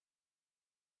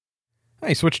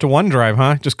You switched to OneDrive,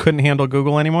 huh? Just couldn't handle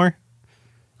Google anymore?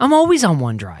 I'm always on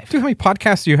OneDrive. Dude, how many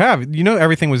podcasts do you have? You know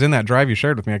everything was in that drive you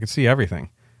shared with me. I could see everything.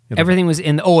 Everything was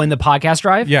in the podcast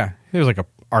drive? Yeah. There was like a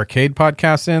arcade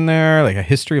podcast in there, like a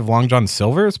history of Long John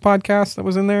Silver's podcast that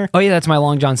was in there. Oh, yeah, that's my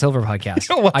Long John Silver podcast.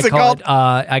 What's it called?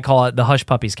 I call it the Hush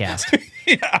Puppies Cast.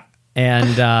 Yeah. And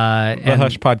The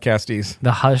Hush Podcasties.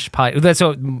 The Hush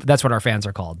that's what our fans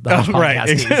are called. The Hush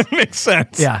Podcasties. Right. Makes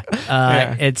sense. Yeah.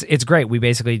 It's great. We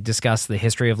basically discuss the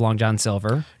history of Long John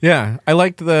Silver. Yeah. I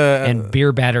liked the... and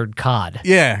beer battered cod.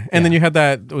 Yeah. And then you had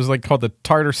that, it was like called the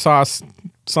tartar sauce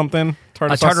something.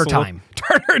 Tartar Time.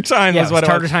 Tartar Time Yeah, was what it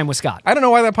Tartar was. Time with Scott. I don't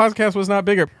know why that podcast was not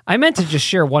bigger. I meant to just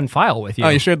share one file with you. Oh,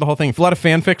 you shared the whole thing. A lot of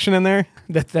fan fiction in there.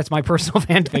 That's my personal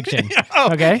fan fiction.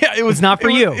 Oh, okay? yeah, It's not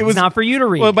for you. It's not for you to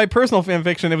read. Well, by personal fan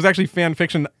fiction, it was actually fan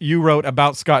fiction you wrote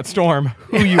about Scott Storm,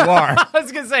 who you are. I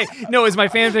was going to say, no, it's my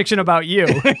fan fiction about you.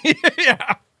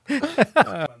 Yeah.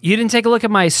 You didn't take a look at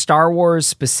my Star Wars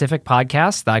specific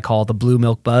podcast that I call the Blue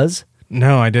Milk Buzz?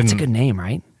 No, I didn't. It's a good name,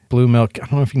 right? Blue Milk. I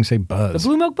don't know if you can say buzz. The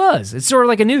Blue Milk Buzz. It's sort of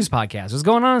like a news podcast. What's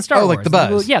going on in Star Wars? Oh, like the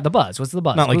buzz. Yeah, the buzz. What's the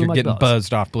buzz? Not like Blue you're Milk getting Buzz.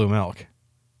 buzzed off blue milk.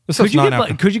 This Could is you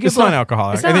non-alcoholic. get It's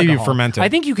non-alcoholic. It's I think you non-alcohol. ferment it. I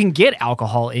think you can get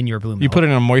alcohol in your blue milk. You put it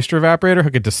in a moisture evaporator,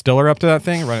 hook a distiller up to that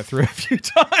thing, run it through a few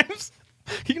times.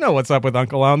 You know what's up with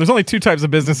Uncle Alan. There's only two types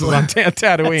of businesses on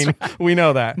Tatooine. Right. We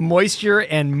know that. Moisture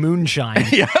and moonshine.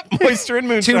 Yep, moisture and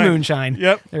moonshine. 2 moonshine.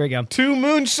 Yep. There we go. 2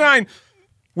 moonshine.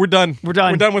 We're done. We're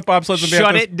done. We're done with bobsleds and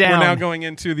Shut banthas. it down. We're now going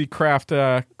into the craft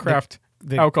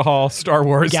alcohol Star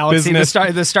Wars Galaxy, business.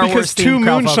 the Star Wars because 2 themed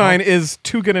craft moonshine alcohol. is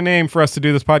too good a name for us to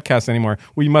do this podcast anymore.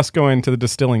 We must go into the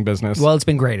distilling business. Well, it's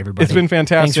been great, everybody. It's been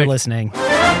fantastic. Thanks for listening.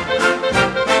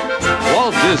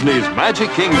 Walt Disney's Magic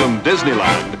Kingdom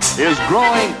Disneyland is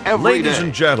growing every Ladies day.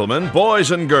 and gentlemen,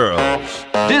 boys and girls,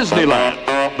 Disneyland,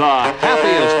 the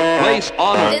happiest place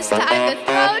on earth. It's time to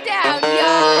throw down,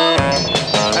 y'all.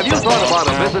 Have you thought about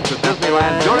a visit to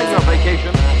Disneyland during your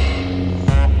vacation?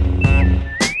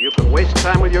 You can waste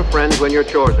time with your friends when your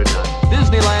chores are done.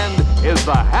 Disneyland is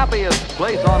the happiest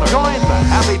place on earth. Join the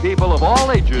happy people of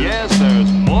all ages. Yes,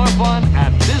 there's more fun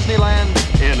at Disneyland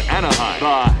in Anaheim.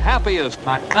 The happiest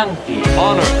on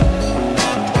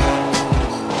earth.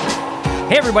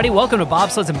 Hey, everybody, welcome to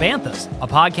Bobsleds and Banthas, a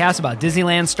podcast about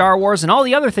Disneyland, Star Wars, and all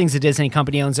the other things the Disney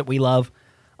company owns that we love.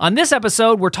 On this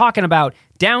episode, we're talking about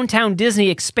Downtown Disney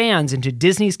expands into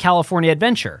Disney's California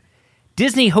Adventure.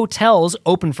 Disney hotels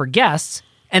open for guests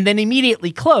and then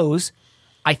immediately close.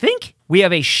 I think we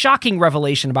have a shocking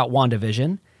revelation about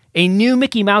WandaVision. A new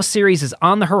Mickey Mouse series is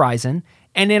on the horizon.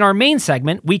 And in our main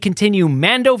segment, we continue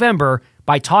Mandovember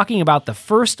by talking about the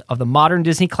first of the modern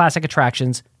Disney classic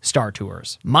attractions, Star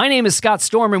Tours. My name is Scott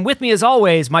Storm, and with me as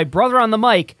always, my brother on the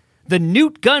mic, the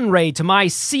Newt Gunray to my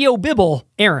C.O. Bibble,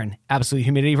 Aaron, Absolute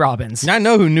Humidity Robbins. I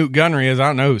know who Newt Gunray is. I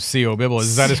don't know who C.O. Bibble is.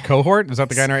 Is that his cohort? Is that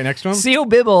the guy right next to him? C.O.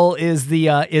 Bibble is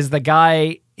the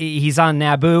guy, he's on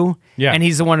Naboo, Yeah. and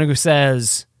he's the one who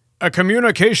says, a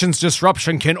communications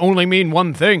disruption can only mean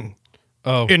one thing.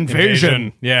 Oh,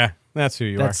 Invasion. Yeah, that's who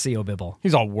you That's are. C.O. Bibble.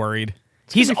 He's all worried.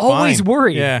 It's He's gonna be always fine.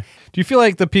 worried. Yeah. Do you feel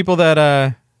like the people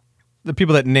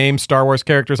that name Star Wars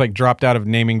characters like dropped out of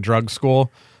naming drug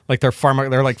school? Like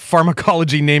they're like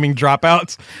pharmacology naming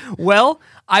dropouts. Well,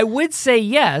 I would say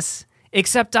yes,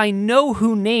 except I know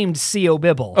who named C.O.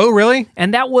 Bibble. Oh, really?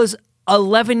 And that was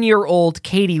 11-year-old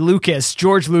Katie Lucas,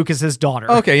 George Lucas's daughter.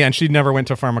 Okay, yeah, and she never went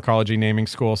to pharmacology naming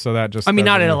school, so that just I mean,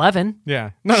 not at doesn't- 11.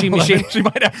 Yeah, not She- 11. She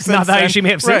might have since Not that then. she may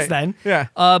have since then. Yeah,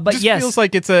 But just yes. feels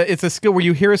like it's a skill where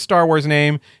you hear a Star Wars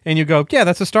name and you go, yeah,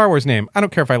 that's a Star Wars name. I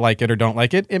don't care if I like it or don't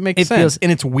like it. It makes It sense, feels-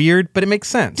 and it's weird, but it makes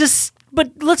sense.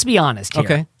 But let's be honest here.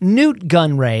 Okay. Newt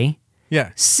Gunray,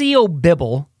 Yeah, C.O.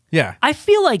 Bibble. yeah. I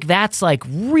feel like that's like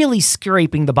really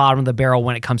scraping the bottom of the barrel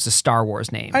when it comes to Star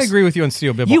Wars names. I agree with you on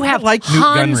C.O. Bibble. You I have like Newt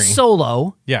Han Gunray.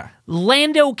 Solo, Yeah,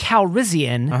 Lando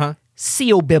Calrissian, Uh-huh.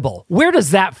 C.O. Bibble. Where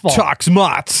does that fall? Tox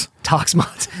Mots.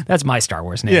 Toxmont. That's my Star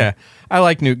Wars name. Yeah, I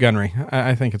like Newt Gunray.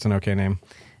 I think it's an okay name.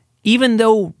 Even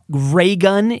though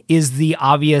Raygun is the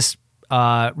obvious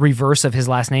reverse of his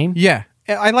last name. Yeah,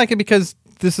 I like it because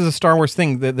this is a Star Wars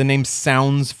thing. The name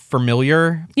sounds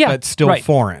familiar, Yeah, but still right.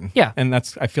 foreign. Yeah. and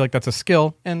I feel like that's a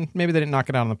skill, and maybe they didn't knock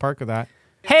it out of the park with that.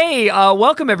 Hey,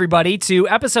 welcome everybody to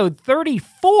episode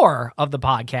 34 of the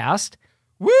podcast.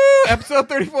 Woo! Episode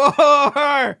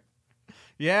 34.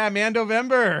 Yeah,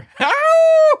 Mandovember.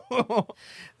 Ow!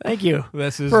 Thank you.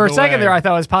 This is For a the second way. there, I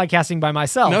thought I was podcasting by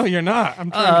myself. No, you're not. I'm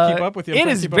trying to keep up with you. I'm It trying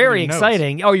to is keep up very with your notes.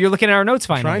 exciting. Oh, you're looking at our notes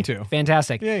finally. Trying to.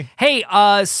 Fantastic. Yay. Hey,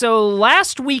 so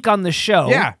last week on the show,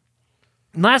 Yeah.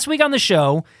 last week on the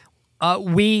show,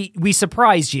 we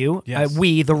surprised you. Yes.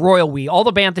 We, the royal we, all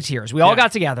the Bantheteers. We all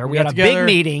got together. We got had a together. big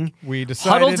meeting. We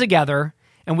decided- huddled together,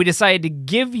 and we decided to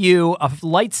give you a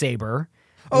lightsaber,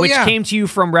 which yeah. came to you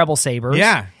from Rebel Sabers.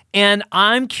 Yeah. And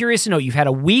I'm curious to know, you've had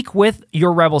a week with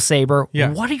your Rebel Saber.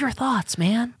 Yeah. What are your thoughts,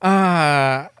 man?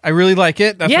 I really like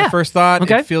it. That's Yeah. my first thought.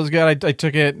 Okay. It feels good. I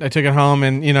took it home,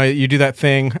 and you do that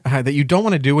thing that you don't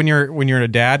want to do when you're a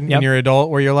dad, Yep. when you're an adult,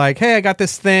 where you're like, hey, I got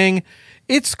this thing.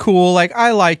 It's cool. Like,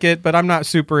 I like it, but I'm not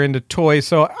super into toys,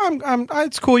 so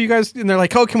it's cool. You guys, and they're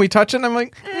like, oh, can we touch it? And I'm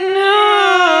like,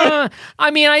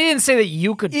 I mean, I didn't say that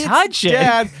you could it's touch it.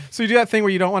 Dad. So you do that thing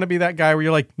where you don't want to be that guy where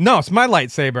you're like, no, it's my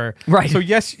lightsaber. Right. So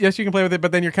yes, you can play with it,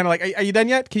 but then you're kind of like, are you done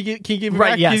yet? Can you give it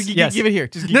Right, back? yes, Give it here.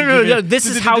 Just No, give it. this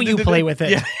is how you play with it.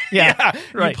 Yeah. Yeah,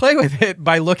 right. You play with it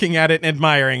by looking at it and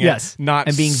admiring it. Yes. Not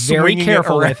And being very swinging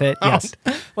careful around. with it. Yes.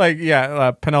 Like,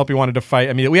 Penelope wanted to fight.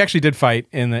 I mean, we actually did fight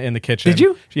in the kitchen. Did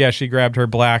you? Yeah, she grabbed her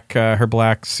black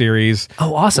series.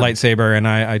 Oh, awesome. Lightsaber, and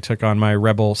I took on my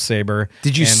Rebel saber.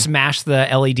 Did you And smash the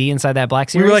LED inside that black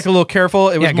we series? were like a little careful.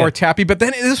 It was Yeah, more good. tappy, but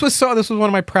then this was one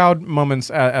of my proud moments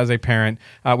as a parent.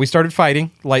 We started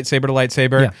fighting lightsaber to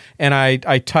lightsaber, Yeah. and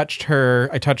I touched her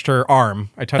arm.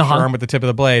 I touched her arm with the tip of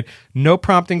the blade. No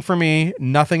prompting for me,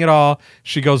 nothing at all.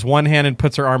 She goes one hand and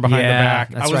puts her arm behind Yeah, the back.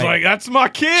 that's I was right. like, "That's my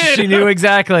kid." She knew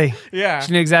exactly. Yeah.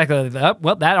 She knew exactly.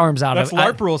 Well, that arm's out That's of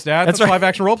LARP rules, Dad. That's That's right. live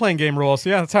action role playing game rules.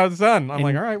 Yeah, that's how it's done. I'm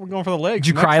like, all right, we're going for the legs. Did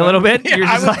you Next cry a time. little bit? Yeah, You're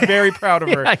I just was like- very proud of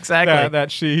her. Yeah, exactly.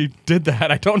 That she did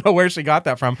that. I don't know where she got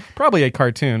that from. Probably a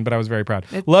cartoon, but I was very proud.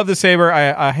 Love the saber.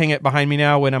 I hang it behind me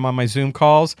now when I'm on my Zoom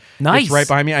calls. Nice. It's right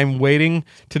behind me. I'm waiting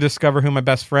to discover who my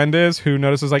best friend is, who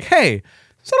notices like, hey,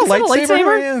 is that a that a lightsaber?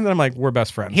 lightsaber? And then I'm like, we're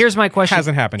best friends. Here's my question.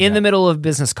 Hasn't happened In yet. the middle of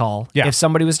business call, Yeah. if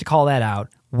somebody was to call that out,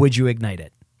 would you ignite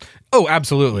it? Oh,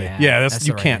 absolutely. Yeah, Yeah, that's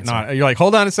you the right can't answer. not. You're like,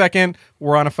 hold on a second.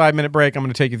 We're on a 5-minute break. I'm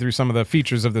going to take you through some of the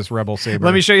features of this Rebel saber.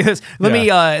 Let me show you this. Let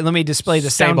Yeah. me display the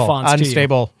sound Stable, fonts to you.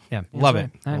 unstable. Yeah, love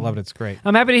that's it. right. I love it. It's great.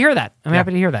 I'm happy to hear that.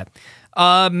 Happy to hear that.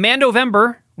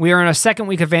 Mandovember. We are in a second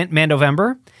week of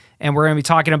Mandovember, and we're going to be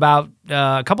talking about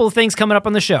a couple of things coming up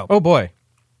on the show. Oh boy.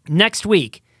 Next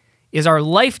week is our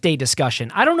Life Day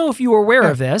discussion. I don't know if you were aware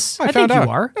of this. I think found out. you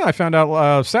are. Yeah, I found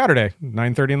out Saturday,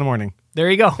 9:30 in the morning. There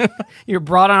you go. You're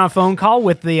brought on a phone call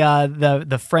with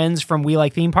the friends from We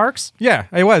Like Theme Parks. Yeah,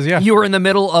 I was. Yeah. You were in the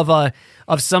middle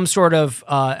of some sort of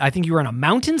I think you were in a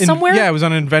mountain In- somewhere. Yeah, it was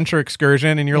on an adventure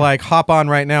excursion, and you're like, hop on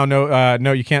right now.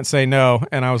 No, you can't say no.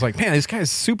 And I was like, man, this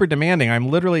guy's super demanding. I'm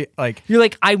literally like, You're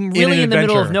like, I'm really an in the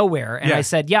middle of adventure. nowhere. And Yeah. I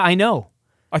said, yeah, I know.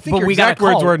 I think But your we got a exact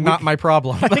words call. were not my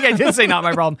problem. I think I did say not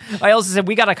my problem. I also said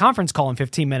we got a conference call in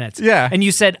 15 minutes. Yeah. And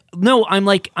you said no. I'm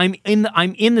in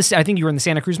the. I think you were in the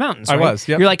Santa Cruz Mountains. I right? was,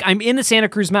 yep. You're like, I'm in the Santa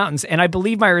Cruz Mountains, and I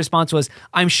believe my response was,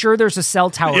 I'm sure there's a cell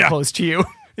tower Yeah. close to you.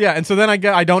 Yeah, and so then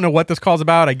I don't know what this call's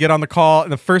about. I get on the call,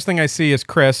 and the first thing I see is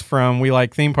Chris from We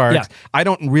Like Theme Parks. Yeah. I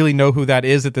don't really know who that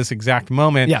is at this exact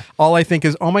moment. Yeah. All I think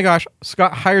is, oh my gosh,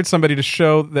 Scott hired somebody to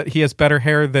show that he has better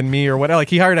hair than me or whatever. Like,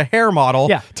 he hired a hair model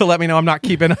Yeah. to let me know I'm not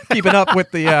keeping up with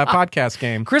the podcast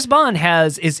game. Chris Bond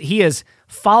is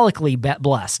follically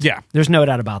blessed. Yeah. There's no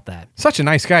doubt about that. Such a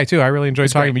nice guy, too. I really enjoyed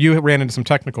talking to him. You ran into some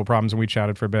technical problems, and we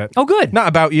chatted for a bit. Oh, good. Not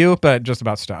about you, but just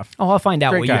about stuff. Oh, I'll find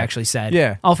out Great what guy. you actually said.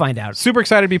 Yeah. I'll find out. Super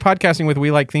excited to be podcasting with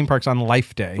We Like Theme Parks on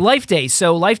Life Day. Life Day.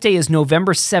 So Life Day is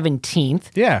November 17th.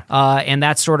 Yeah. And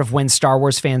that's sort of when Star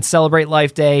Wars fans celebrate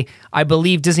Life Day. I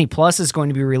believe Disney Plus is going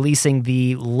to be releasing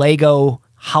the Lego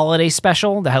holiday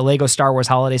special, the Lego Star Wars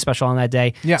holiday special on that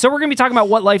day. Yeah. So we're going to be talking about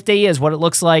what Life Day is, what it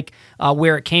looks like,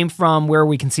 where it came from, where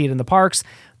we can see it in the parks.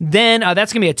 Then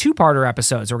that's going to be a two-parter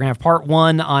episode. So we're going to have part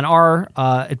one on our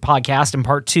podcast and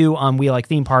part two on We Like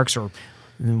Theme Parks, or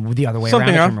the other way Something around.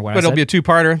 I can't else, remember what I but it'll said. be a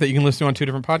two-parter that you can listen to on two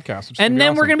different podcasts. which is And gonna be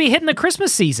then we're awesome. going to be hitting the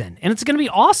Christmas season, and it's going to be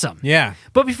awesome. Yeah.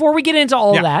 But before we get into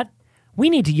all Yeah. that,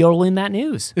 we need to yodel in that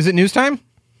news. Is it news time?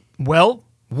 Well,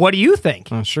 what do you think?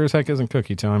 Sure as heck isn't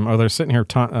cookie time. Oh, they're sitting here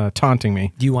taunting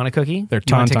me. Do you want a cookie? They're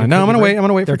Do you wanna take a taunting. No, I'm cookie gonna wait. break? I'm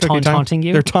gonna wait They're for cookie time. taunting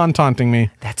you? They're taunting me.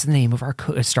 That's the name of our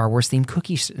Star Wars themed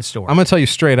cookie store. I'm gonna tell you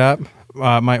straight up.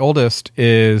 My oldest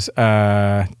is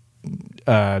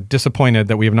disappointed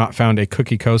that we have not found a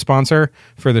cookie co-sponsor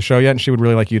for the show yet, and she would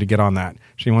really like you to get on that.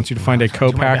 She wants you to find a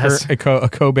co-packer, best. a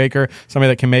co-baker,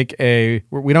 somebody that can make a.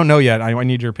 We don't know yet. I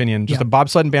need your opinion. Just Yeah. a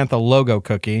Bobsled and Bantha logo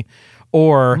cookie.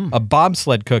 Or a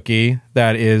bobsled cookie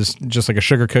that is just like a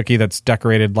sugar cookie that's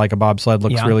decorated like a bobsled,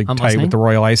 looks Yeah, really I'm tight listening. with the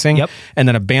royal icing. Yep. And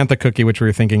then a bantha cookie, which we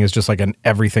were thinking is just like an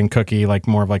everything cookie, like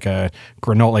more of like a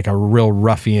granola, like a real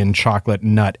ruffian chocolate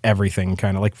nut everything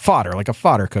kind of like fodder, like a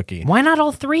fodder cookie. Why not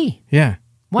all three? Yeah.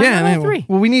 Why not all three?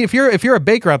 Well, we need if you're a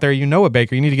baker out there, you know a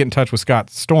baker, you need to get in touch with Scott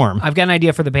Storm. I've got an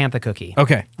idea for the bantha cookie.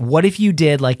 Okay. What if you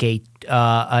did like a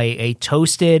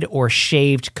toasted or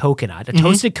shaved coconut, a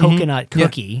toasted coconut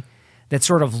cookie that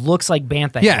sort of looks like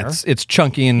bantha hair? Yeah, it's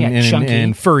chunky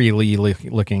and furry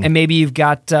looking. And maybe you've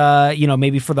got,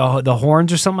 maybe for the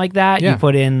horns or something like that, you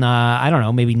put in, I don't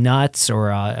know, maybe nuts or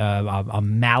a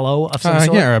mallow of some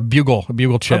sort. Yeah, or a bugle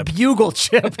chip. A bugle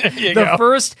chip. The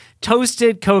first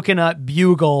toasted coconut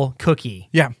bugle cookie.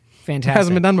 Yeah. Fantastic. It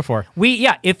hasn't been done before.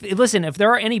 If there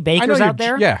are any bakers out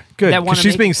there, good. that want to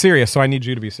she's being serious, so I need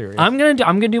you to be serious. I'm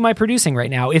gonna do my producing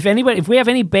right now. If we have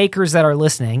any bakers that are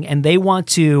listening and they want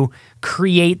to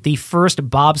create the first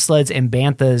bobsleds and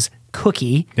banthas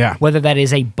cookie, whether that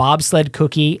is a bobsled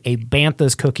cookie, a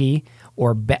banthas cookie,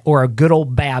 or a good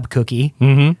old bab cookie,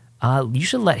 you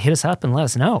should hit us up and let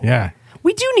us know. Yeah.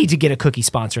 We do need to get a cookie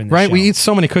sponsor in this show. We eat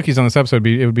so many cookies on this episode.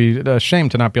 It would be a shame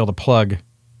to not be able to plug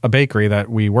a bakery that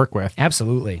we work with.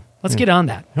 Absolutely. Let's get on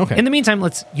that. Okay. In the meantime,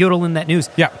 let's yodel in that news.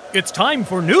 Yeah. It's time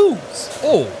for news.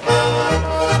 Oh.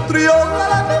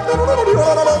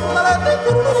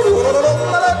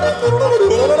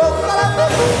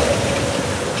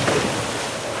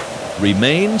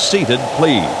 Remain seated,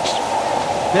 please.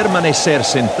 Permanecer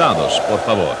sentados, por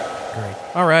favor. Great.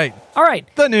 All right.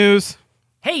 The news.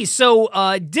 Hey, so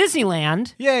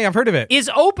Disneyland Yay, I've heard of it. is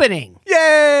opening.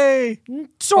 Yay!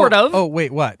 Sort of. Oh,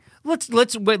 wait, what? Let's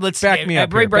Back me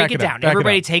up break here. Back it it up. down. Back it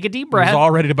Everybody up. take a deep I breath. was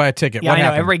all ready to buy a ticket. Yeah, What I know.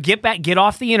 happened? Everybody get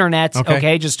off the internet.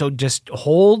 Okay. Just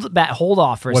hold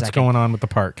off for a What's second. going on with the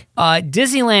park?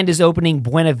 Disneyland is opening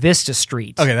Buena Vista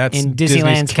Street. Okay, that's in Disney's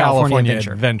Disneyland's California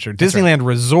Adventure. That's Disneyland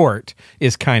Resort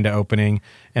is kind of opening,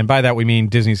 and by that we mean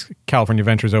Disney's California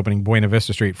Adventure is opening Buena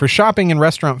Vista Street for shopping and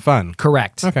restaurant fun.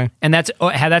 Correct. Okay. And that's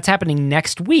happening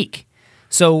next week.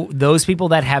 So those people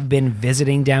that have been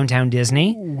visiting downtown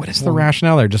Disney, What is the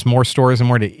rationale there? Just more stores and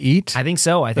more to eat? I think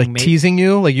so. I think Like maybe teasing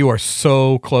you, like you are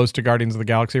so close to Guardians of the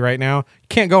Galaxy right now.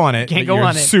 Can't go on it. Can't but go you're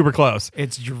on it. super close.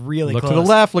 it's really Look close. to the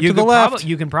left, look to the left.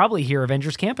 You can probably hear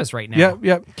Avengers Campus right now.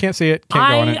 Yep. Can't see it. Can't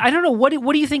go on it. I don't know. What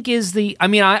do you think is the... I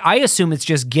mean, I assume it's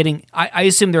just getting... I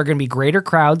assume there are going to be greater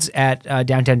crowds at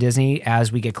downtown Disney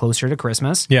as we get closer to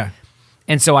Christmas. Yeah.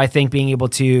 And so I think being able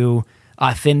to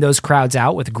thin those crowds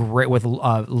out with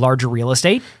larger real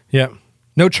estate. Yeah.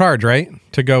 No charge, right?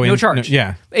 To go in. No charge.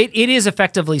 Yeah. It is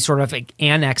effectively sort of like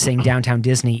annexing downtown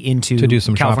Disney into To do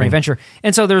some California shopping. Adventure.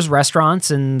 And so there's restaurants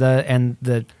and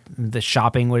the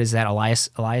shopping. What is that? Elias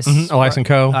Elias and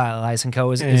Co. Elias and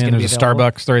Co. is And going to be there's a available.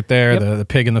 Starbucks right there, Yep. the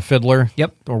Pig and the Fiddler.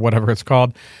 Yep. Or whatever it's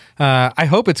called. I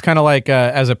hope it's kind of like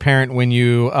as a parent when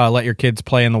you let your kids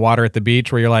play in the water at the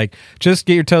beach, where you're like, just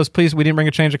get your toes, please. We didn't bring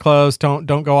a change of clothes. Don't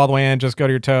go all the way in. Just go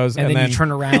to your toes, And then you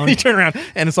turn around. you turn around,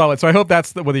 and it's all. So I hope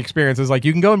that's what the experience is like.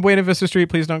 You can go in Buena Vista Street.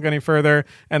 Please don't go any further.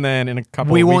 And then in a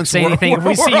couple, We of won't weeks, say anything if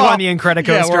we see you all- on the Incredicoaster.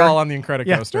 Yeah, we're all on the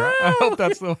Incredicoaster. Yeah. I hope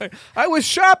that's the way. I was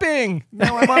shopping.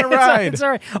 Now I'm on a ride. It's all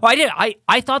right. Oh, I did.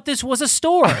 I thought this was a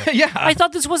store. Yeah. I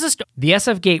thought this was a store. The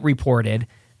SF Gate reported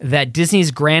that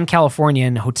Disney's Grand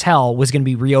Californian Hotel was going to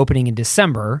be reopening in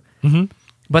December. Mm-hmm.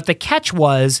 But the catch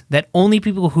was that only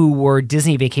people who were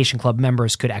Disney Vacation Club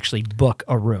members could actually book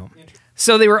a room.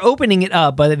 So they were opening it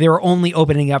up, but they were only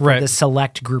opening up Right. for the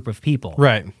select group of people.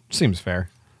 Right. Seems fair.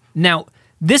 Now,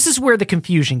 this is where the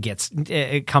confusion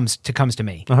comes to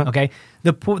me. Okay,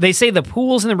 they say the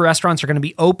pools and the restaurants are going to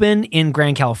be open in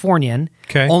Grand Californian,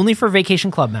 Okay. only for Vacation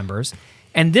Club members.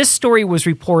 And this story was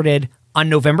reported on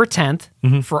November 10th.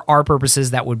 For our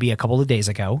purposes, that would be a couple of days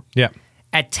ago. Yeah.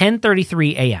 At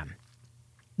 10:33 a.m.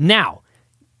 Now,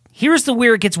 here's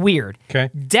where it gets weird. Okay.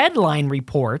 Deadline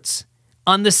reports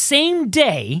on the same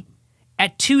day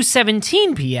at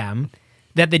 2:17 p.m.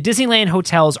 that the Disneyland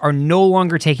hotels are no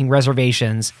longer taking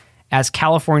reservations as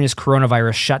California's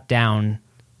coronavirus shutdown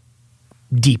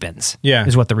deepens. Yeah.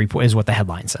 is what the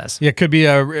headline says. Yeah, it could be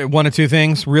one of two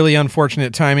things. Really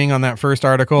unfortunate timing on that first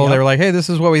article. Yep. They were like, hey, this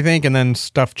is what we think, and then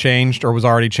stuff changed or was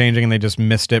already changing, and they just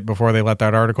missed it before they let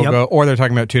that article Yep. go. Or they're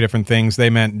talking about two different things. They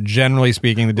meant, generally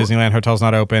speaking, the Disneyland hotel's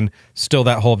not open. Still,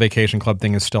 that whole vacation club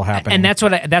thing is still happening. And that's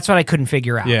what I couldn't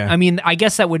figure out. Yeah. I mean, I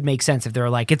guess that would make sense if they're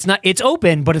like, it's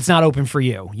open, but it's not open for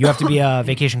you. You have to be a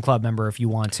Vacation Club member if you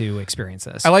want to experience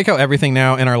this. I like how everything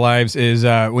now in our lives is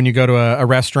when you go to a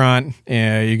restaurant,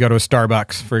 you go to a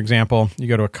Starbucks, for example, you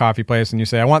go to a coffee place and you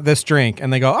say, I want this drink.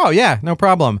 And they go, oh, yeah, no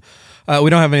problem. We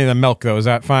don't have any of the milk, though. Is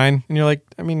that fine? And you're like,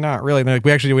 I mean, not really. And they're like,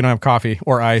 we don't have coffee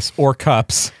or ice or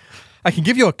cups. I can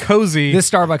give you a cozy. This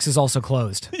Starbucks is also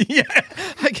closed. Yeah,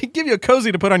 I can give you a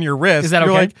cozy to put on your wrist. Is that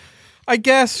You're okay? like, I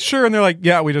guess, sure. And they're like,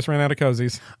 yeah, we just ran out of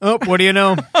cozies. Oh, what do you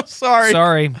know? I'm sorry.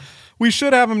 Sorry. We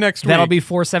should have them next week. That'll be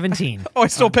 $4.17. Oh, I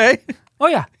still pay? Oh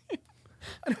yeah.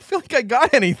 I don't feel like I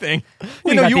got anything.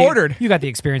 Well, you got the- ordered. You got the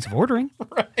experience of ordering.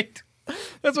 Right.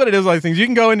 That's what it is. Like things you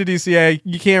can go into DCA.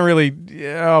 You can't really.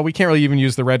 We can't really even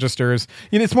use the registers.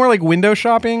 It's more like window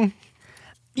shopping.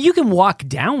 You can walk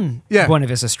down Yeah. Buena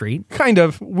Vista Street. Kind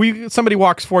of. Somebody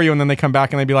walks for you, and then they come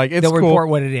back and they be like, "It's They'll cool." report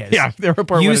what it is. Yeah, they'll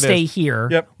report you what it stay is. here.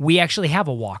 Yep. We actually have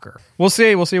a walker. We'll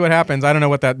see. We'll see what happens. I don't know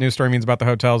what that news story means about the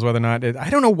hotels. Whether or not I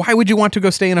don't know. Why would you want to go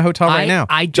stay in a hotel right now?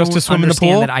 I just don't to swim in the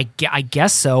understand pool. that. I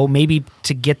guess so. Maybe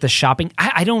to get the shopping.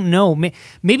 I don't know.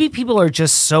 Maybe people are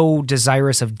just so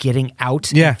desirous of getting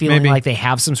out Yeah, and feeling maybe. like they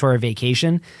have some sort of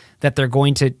vacation that they're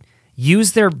going to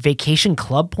use their vacation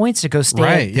club points to go stay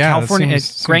Right, at yeah, that California,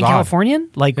 seems Grand odd. Californian.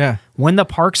 Like Yeah. when the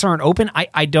parks aren't open.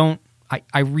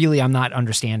 I'm not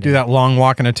understanding. Do that long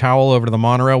walk in a towel over to the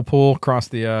monorail pool across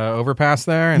the overpass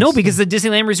there. And No, because the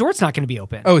Disneyland Resort's not going to be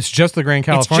open. oh, it's just the Grand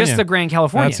California. It's just the Grand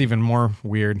California. That's even more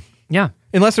weird. Yeah.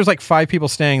 Unless there's like 5 people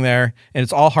staying there and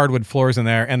it's all hardwood floors in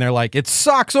there and they're like, it's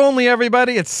socks only,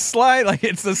 everybody. It's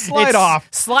it's the slide It's off.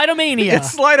 Slidomania.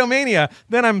 It's Slidomania.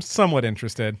 Then I'm somewhat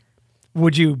interested.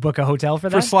 Would you book a hotel for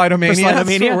that? For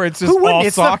Slidomania? Where it's just Who wouldn't? all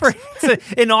It's socks? It's an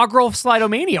inaugural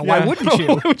Slidomania. Why Yeah. wouldn't you?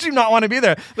 Why would you not want to be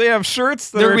there? They have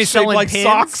shirts that They're are gonna be shaped selling like pins?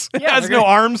 socks. It Yeah, has they're no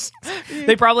gonna- arms.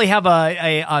 They probably have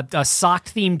a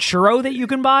sock-themed churro that you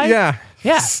can buy. Yeah.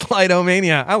 Yeah.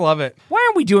 Slidomania. I love it. Why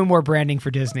aren't we doing more branding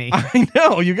for Disney? I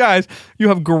know, you guys. You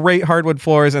have great hardwood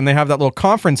floors, and they have that little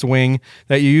conference wing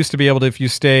that you used to be able to, if you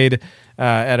stayed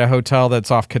at a hotel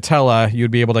that's off Catella, you'd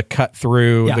be able to cut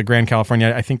through Yeah. the Grand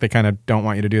California. I think they kind of don't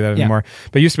want you to do that Yeah. anymore.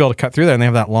 But you used to be able to cut through that, and they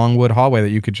have that long wood hallway that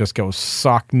you could just go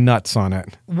sock nuts on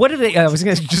it. What do they? I was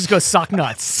going to just go sock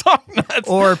nuts. Sock nuts.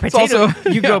 Or It's potato. also-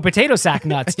 You go potato sack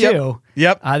nuts Yep. too.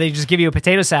 Yep. They just give you a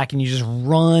potato sack and you just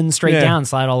run straight Yeah. down,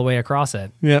 slide all the way across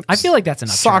it. Yep. I feel like that's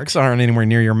enough. Socks charge. aren't anywhere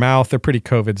near your mouth. They're pretty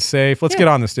COVID safe. Let's Yeah. get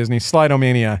on this, Disney.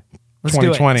 Slidomania Let's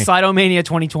 2020. do it. Slidomania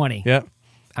 2020. Yep.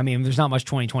 I mean, there's not much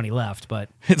 2020 left, but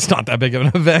It's not that big of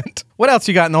an event. What else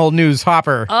you got in the old news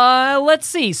hopper? let's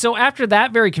see. So after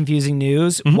that very confusing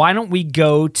news, Mm-hmm. why don't we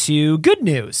go to good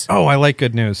news? Oh, I like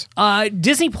good news.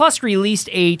 Disney Plus released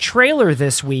a trailer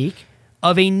this week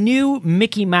of a new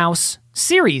Mickey Mouse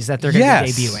series that they're going to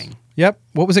be debuting. Yep.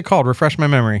 What was it called? Refresh my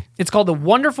memory. It's called The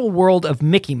Wonderful World of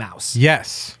Mickey Mouse.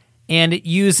 Yes. And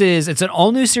it's an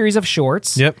all new series of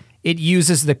shorts. Yep. It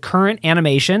uses the current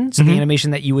animation, so the animation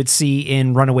that you would see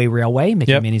in Runaway Railway,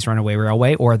 Mickey Yep. and Minnie's Runaway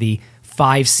Railway, or the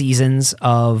 5 seasons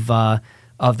of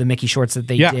the Mickey shorts that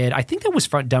they Yeah. did. I think that was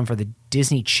done for the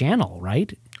Disney Channel,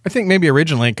 right? I think maybe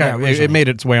originally, it made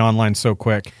its way online so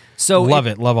quick. So love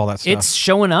it. Love all that stuff. It's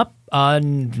showing up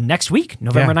next week,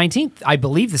 November 19th. I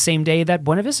believe the same day that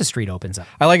Buena Vista Street opens up.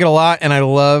 I like it a lot, and I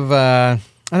love.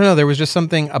 I don't know. There was just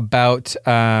something about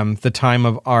the time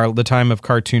of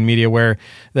cartoon media where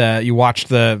you watched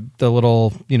the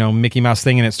little Mickey Mouse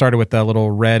thing, and it started with the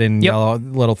little red and Yep. yellow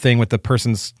little thing with the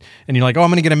person's, and you're like, oh, I'm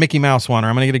going to get a Mickey Mouse one, or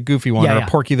I'm going to get a Goofy one, Yeah, or yeah. a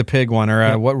Porky the Pig one,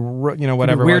 or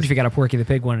whatever. Weird it if you got a Porky the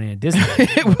Pig one in a Disney.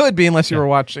 it would be unless you were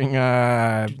watching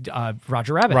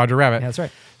Roger Rabbit. Roger Rabbit. Yeah, that's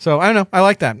right. So I don't know. I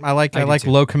like that. I like do too.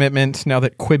 low commitment. Now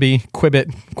that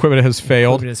Quibbit has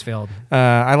failed, It has failed.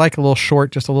 I like a little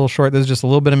short. Just a little short. This is just a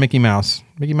little bit of Mickey Mouse.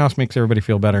 Mickey Mouse makes everybody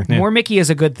feel better. Yeah. More Mickey is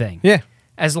a good thing. Yeah.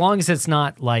 As long as it's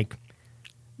not like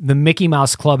the Mickey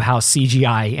Mouse Clubhouse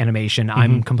CGI animation,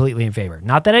 I'm completely in favor.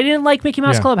 Not that I didn't like Mickey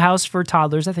Mouse Yeah. Clubhouse for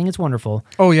toddlers. I think it's wonderful.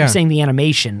 Oh, yeah. I'm saying the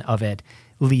animation of it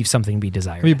leaves something to be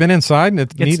desired. Have you been inside?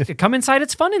 It's neat. Come inside.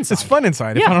 It's fun inside. It's fun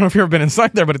inside. Yeah. I don't know if you've ever been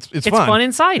inside there, but it's It's fun. fun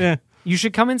inside. Yeah. You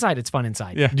should come inside. It's fun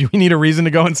inside. Yeah. Do we need a reason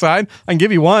to go inside? I can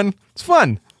give you one. It's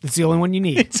fun. It's the only one you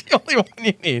need. It's the only one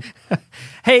you need.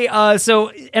 Hey,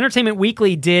 so Entertainment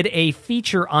Weekly did a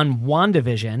feature on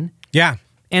WandaVision. Yeah.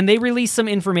 And they released some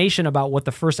information about what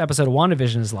the first episode of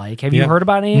WandaVision is like. Have you Yeah. heard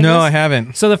about any of No, this? I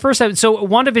haven't. So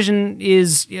WandaVision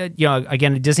is,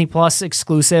 again, a Disney Plus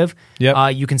exclusive.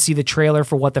 Yep. You can see the trailer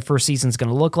for what the first season's going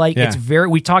to look like. Yeah. It's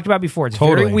we talked about before. It's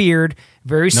Totally. very weird,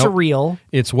 very Nope. surreal.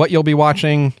 It's what you'll be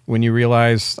watching when you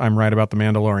realize I'm right about The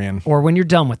Mandalorian. Or when you're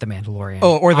done with The Mandalorian.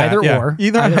 Oh, or that. Either yeah. or.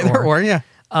 Either or, yeah.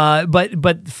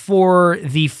 But for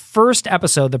the first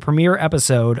episode, the premiere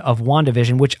episode of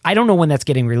WandaVision, which I don't know when that's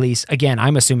getting released. Again,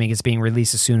 I'm assuming it's being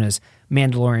released as soon as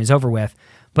Mandalorian is over with.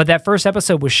 But that first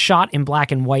episode was shot in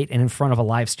black and white and in front of a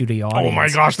live studio audience. Oh my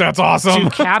gosh, that's awesome. To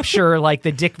capture like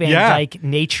the Dick Van Yeah. Dyke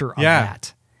nature of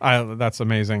that. That's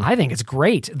amazing. I think it's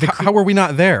great. How were we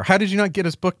not there? How did you not get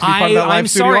us booked to be part of that live I'm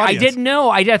studio sorry, audience? I didn't know.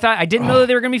 I didn't know that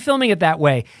they were going to be filming it that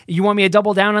way. You want me to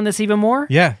double down on this even more?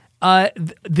 Yeah.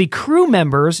 The crew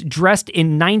members dressed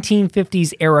in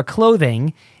 1950s era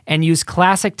clothing and used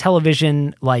classic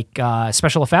television like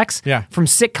special effects from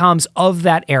sitcoms of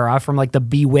that era, from like the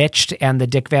Bewitched and the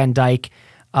Dick Van Dyke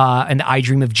and the I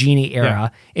Dream of Jeannie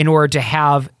era, in order to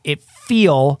have it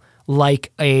feel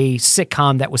like a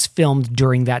sitcom that was filmed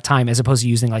during that time, as opposed to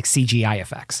using like CGI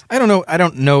effects. I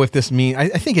don't know if this means. I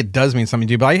think it does mean something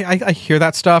to you, but I hear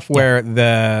that stuff where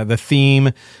the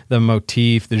theme, the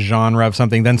motif, the genre of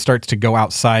something then starts to go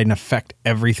outside and affect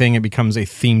everything. It becomes a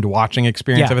themed watching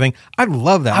experience. Everything. I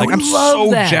love that. I'm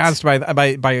so jazzed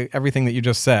by everything that you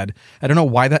just said. I don't know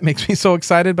why that makes me so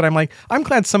excited, but I'm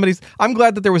glad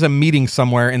that there was a meeting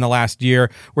somewhere in the last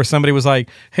year where somebody was like,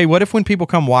 "Hey, what if when people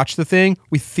come watch the thing,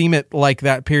 we theme it like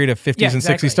that period of 50s and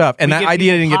 60s stuff?" And that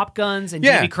idea didn't get pop guns and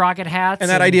Davy Crockett hats, and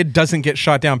that idea doesn't get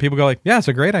shot down. People go like, "Yeah, it's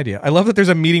a great idea." I love that there's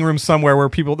a meeting room somewhere where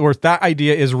that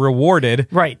idea is rewarded,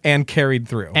 and carried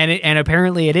through, and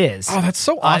apparently it is. Oh, that's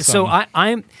so awesome! So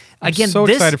I'm so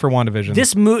excited for WandaVision.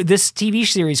 This TV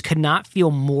series could not feel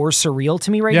more surreal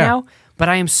to me right now, but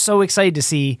I am so excited to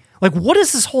see like what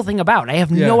is this whole thing about. I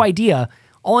have no idea.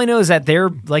 All I know is that they're,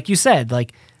 like you said,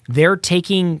 like they're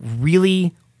taking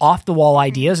really off the wall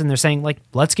ideas and they're saying like,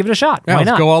 let's give it a shot. Yeah, Why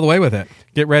let's not? go all the way with it.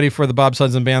 Get ready for the Bob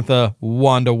Suds and Bantha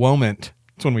Wanda Womant.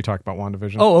 That's when we talk about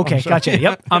WandaVision. Oh, okay, gotcha.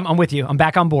 Yep, I'm with you. I'm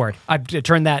back on board. I've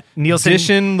turned that Nielsen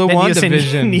Dishing the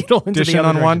WandaVision needle into Dishing the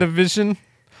on other WandaVision.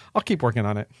 I'll keep working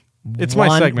on it. It's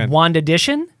my segment.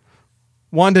 WandaDition?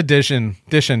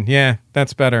 WandaDition. Yeah,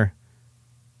 that's better.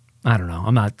 I don't know.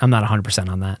 I'm not 100%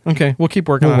 on that. Okay, we'll keep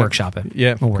working on it. We'll workshop it.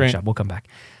 Yeah, we'll great. workshop. We'll come back.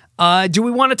 Do we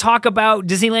want to talk about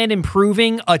Disneyland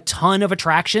improving a ton of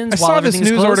attractions? I saw this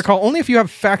news article only if you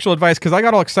have factual advice, because I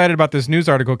got all excited about this news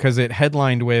article because it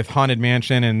headlined with Haunted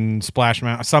Mansion and Splash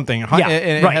Mountain, something.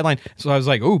 Headline. So I was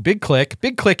like, "Ooh, big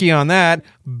clicky on that."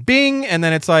 Bing, and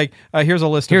then it's like, here's a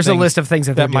list. Here's a list of things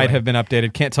that might have been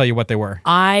updated. Can't tell you what they were.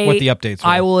 What the updates were.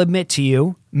 I will admit to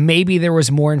you, maybe there was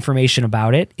more information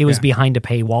about it. It was behind a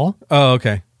paywall. Oh,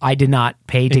 okay. I did not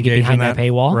pay to get behind that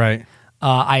paywall. Right.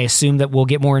 I assume that we'll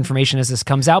get more information as this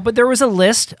comes out, but there was a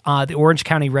list. The Orange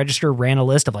County Register ran a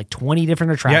list of like 20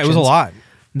 different attractions. Yeah, it was a lot.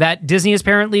 That Disney is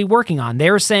apparently working on.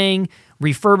 They're saying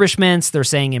refurbishments. They're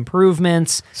saying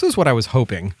improvements. This is what I was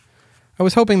hoping. I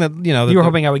was hoping that, you were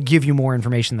hoping I would give you more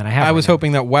information than I have. I was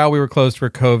hoping that while we were closed for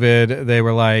COVID, they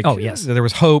were like, oh, yes. There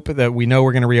was hope that we know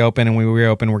we're going to reopen, and when we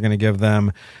reopen, we're going to give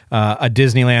them a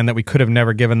Disneyland that we could have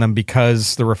never given them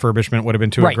because the refurbishment would have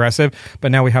been too aggressive.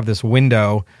 But now we have this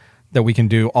window that we can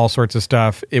do all sorts of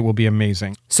stuff. It will be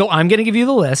amazing. So I'm going to give you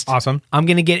the list. Awesome. I'm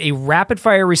going to get a rapid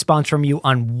fire response from you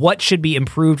on what should be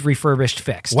improved, refurbished,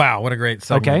 fixed. Wow, what a great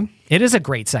segment. Okay. It is a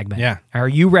great segment. Yeah. Are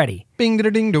you ready? Bing,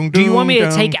 ding, dong, do you want me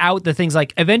to take out the things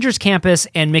like Avengers Campus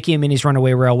and Mickey and Minnie's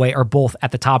Runaway Railway are both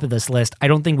at the top of this list? I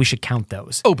don't think we should count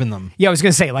those. Open them. Yeah, I was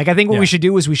going to say, I think what we should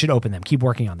do is we should open them. Keep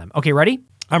working on them. Okay, ready?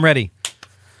 I'm ready.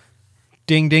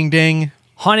 Ding, ding, ding.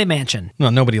 Haunted Mansion. No,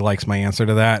 nobody likes my answer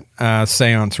to that.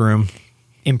 Seance Room.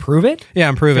 Improve it? Yeah,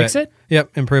 improve Fix it?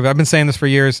 Yep, improve it. I've been saying this for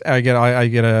years. I get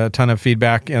a ton of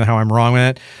feedback and how I'm wrong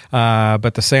with it.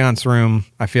 But the Seance Room,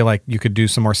 I feel like you could do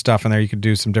some more stuff in there. You could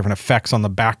do some different effects on the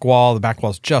back wall. The back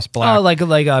wall's just black. Oh, like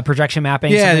projection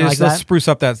mapping. Yeah, something like that. Let's spruce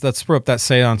up that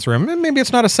Seance Room. And maybe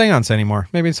it's not a seance anymore.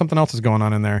 Maybe something else is going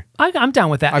on in there. I'm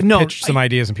down with that. I've pitched some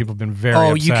ideas and people have been very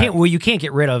upset. You can't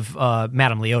get rid of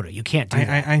Madame Leota. You can't do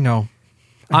that. I know.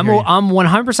 I'm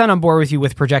 100% on board with you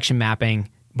with projection mapping,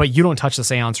 but you don't touch the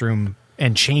Seance Room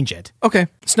and change it. Okay.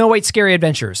 Snow White's Scary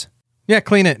Adventures. Yeah,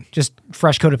 clean it. Just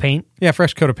fresh coat of paint. Yeah,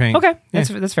 fresh coat of paint. Okay,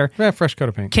 that's fair. Yeah, fresh coat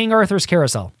of paint. King Arthur's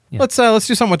Carousel. Yeah. Let's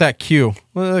do something with that queue.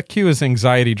 The queue is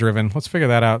anxiety driven. Let's figure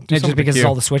that out. Just because it's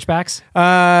all the switchbacks.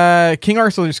 King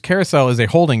Arthur's Carousel is a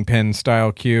holding pin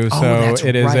style queue, so that's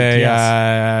it is right,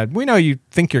 yes. We know you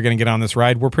think you're going to get on this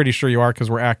ride. We're pretty sure you are because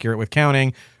we're accurate with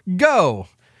counting. Go.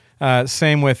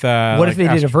 Same with what if they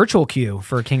did a virtual queue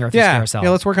for King Arthur's Carousel?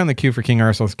 Yeah, let's work on the queue for King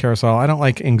Arthur's Carousel. I don't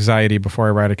like anxiety before I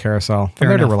ride a carousel. I'm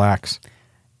there to relax.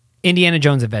 Indiana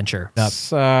Jones Adventure. You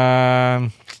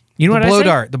know what blow I say?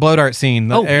 dart, the blow dart scene,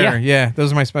 the air. Yeah.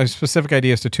 Those are my specific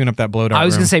ideas to tune up that blow dart. I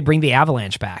was going to say bring the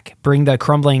avalanche back, bring the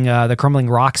crumbling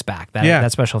rocks back.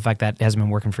 That special effect that has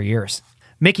been working for years.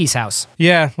 Mickey's house.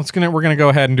 Yeah, we're gonna go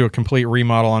ahead and do a complete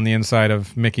remodel on the inside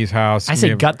of Mickey's house. I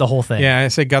say gut the whole thing. Yeah, I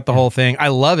say gut the whole thing. I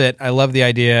love it. I love the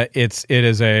idea. It's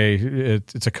a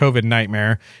COVID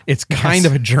nightmare. It's kind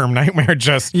of a germ nightmare.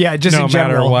 Just no in general,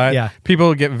 matter what. Yeah.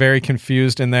 People get very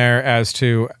confused in there as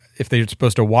to if they're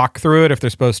supposed to walk through it, if they're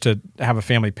supposed to have a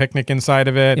family picnic inside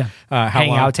of it,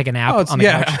 hang out, take a nap on the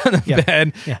couch. on the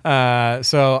bed. Yeah.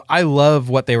 So I love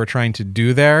what they were trying to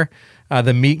do there.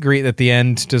 The meet and greet at the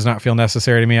end does not feel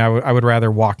necessary to me. I would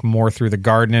rather walk more through the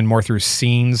garden and more through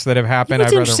scenes that have happened.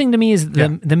 What's interesting to me is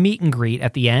the meet and greet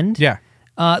at the end. Yeah.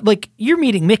 Like you're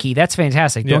meeting Mickey, that's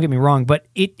fantastic. Don't get me wrong, but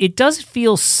it does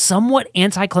feel somewhat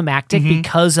anticlimactic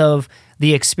because of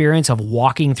the experience of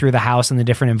walking through the house and the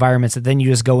different environments that then you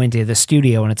just go into the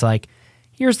studio and it's like,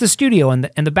 here's the studio and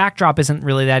the backdrop isn't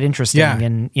really that interesting. Yeah.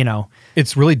 And,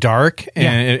 It's really dark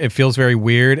and it feels very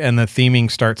weird, and the theming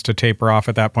starts to taper off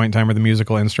at that point in time where the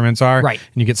musical instruments are. Right.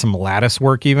 And you get some lattice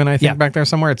work even, I think, back there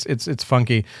somewhere. It's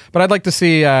funky. But I'd like to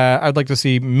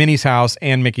see Minnie's house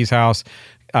and Mickey's house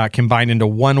combined into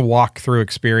one walkthrough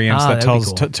experience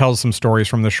that tells some stories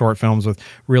from the short films with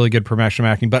really good professional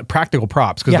acting, but practical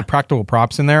props, because the practical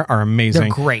props in there are amazing.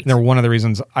 They're great. And they're one of the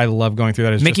reasons I love going through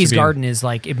that. Is Mickey's Garden is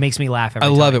like, it makes me laugh every I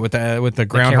time. love it with the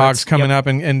groundhogs carrots, coming up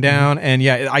and down, and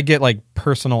I get like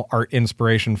personal art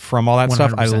inspiration from all that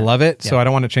stuff. I 100%. love it, so I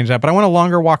don't want to change that, but I want a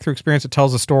longer walkthrough experience that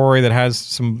tells a story that has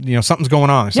some something's going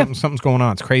on. Something's going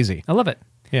on. It's crazy. I love it.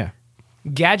 Yeah.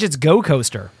 Gadget's Go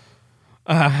Coaster.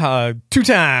 2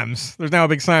 times. There's now a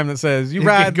big sign that says you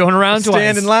ride going around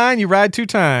stand twice. in line. You ride 2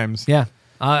 times. Yeah.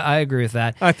 I agree with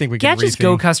that. I think we can Gadget's rethink.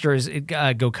 Go Custard is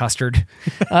Go Custard.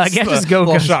 Gadget's Go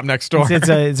little Custard shop next door.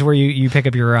 It's where you pick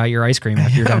up your ice cream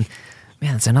after you're done.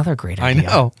 Man, it's another great I idea.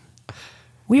 know.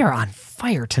 We are on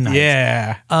fire tonight.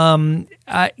 Yeah.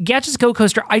 Gadget's Go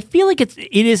Coaster. I feel like it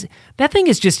is that thing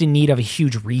is just in need of a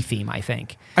huge retheme. I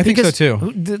think. I think so, Because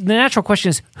too. The natural question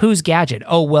is, who's Gadget?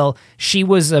 Oh well, she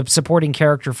was a supporting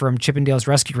character from Chippendale's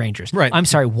Rescue Rangers. Right. I'm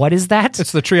sorry. What is that?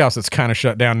 It's the treehouse that's kind of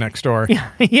shut down next door.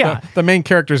 Yeah. The main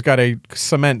character's got a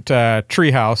cement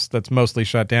treehouse that's mostly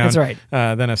shut down. That's right.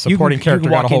 Then a supporting you can character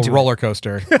got a walk whole into it. roller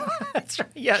coaster. That's right.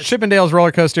 Yes. Chippendale's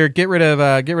roller coaster. Get rid of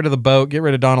the boat. Get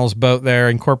rid of Donald's boat there.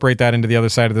 Incorporate that into the other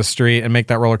side of the street and make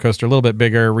that roller coaster a little bit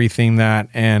bigger. Retheme that,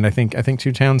 and I think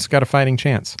Two Towns got a fighting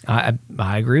chance. I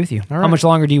agree with you. How right. much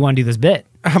longer do you want to do this bit?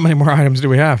 How many more items do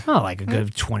we have? Oh, like a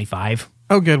good 25.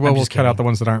 Oh, good. Well, we'll just cut out kidding. the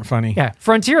ones that aren't funny. Yeah.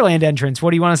 Frontierland entrance.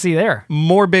 What do you want to see there?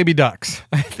 More baby ducks.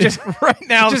 Just right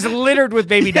now, Just littered with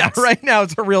baby ducks. right now,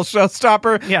 it's a real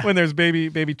showstopper. Yeah. When there's baby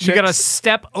chicks. You got to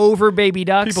step over baby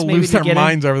ducks. People maybe lose to their get in.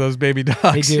 minds over those baby ducks.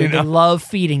 They do. you know? They love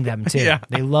feeding them too. Yeah.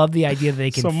 They love the idea that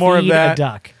they can So more of feed that. a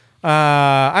duck.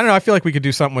 I don't know. I feel like we could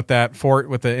do something with that fort,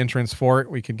 with the entrance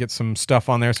fort. We could get some stuff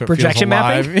on there so it Projection feels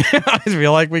alive. mapping? I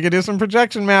feel like we could do some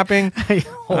projection mapping.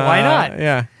 Why not?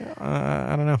 Yeah.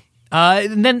 I don't know.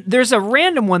 And then there's a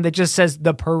random one that just says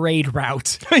the parade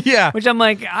route, Yeah. which I'm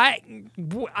like, I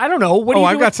don't know. What do you do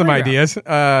I've with got some parade route?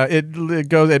 ideas. It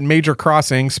goes at major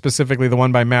crossings, specifically the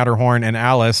one by Matterhorn and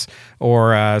Alice,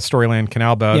 or Storyland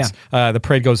Canal Boats. The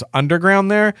parade goes underground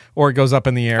there, or it goes up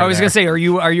in the air. I was there. going to say,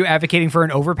 are you advocating for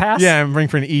an overpass? Yeah, I'm bringing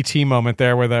for an ET moment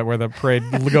there, where the parade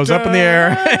goes up in the air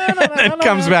and then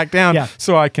comes back down, Yeah.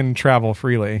 so I can travel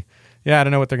freely. Yeah, I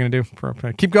don't know what they're going to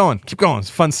do. Keep going. It's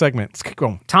a fun segment. Let's keep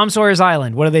going. Tom Sawyer's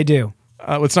Island. What do they do?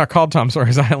 It's not called Tom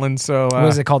Sawyer's Island, so What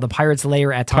is it called? The Pirate's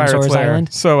Lair at Tom Pirates Sawyer's Lair.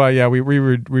 Island? So we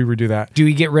redo that. Do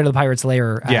we get rid of the Pirate's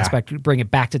Lair Yeah. aspect, bring it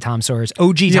back to Tom Sawyer's?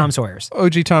 OG Tom Sawyer's.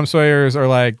 OG Tom Sawyer's are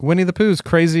like Winnie the Pooh's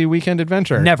crazy weekend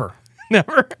adventure. Never.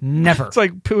 Never. It's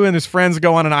like Pooh and his friends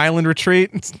go on an island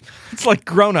retreat. It's like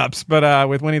grown-ups, but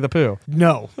with Winnie the Pooh.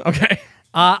 No. Okay.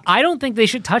 I don't think they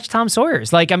should touch Tom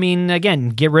Sawyer's. Like, I mean, again,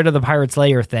 get rid of the Pirate's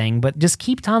Lair thing, but just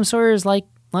keep Tom Sawyer's like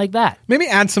that. Maybe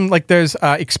add some, like, there's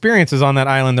experiences on that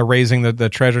island. The raising the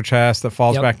treasure chest that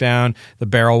falls Yep. back down, the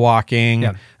barrel walking.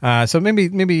 Yep. So maybe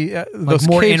those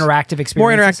more caves, interactive More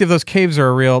experiences? interactive. Those caves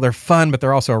are they're fun, but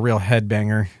they're also a real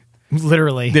headbanger.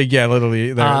 Literally.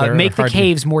 Literally. They're Make the hard to-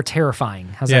 caves more terrifying.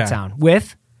 How's Yeah. that sound?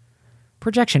 With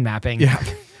projection mapping. Yeah.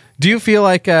 Do you feel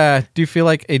like a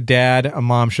dad, a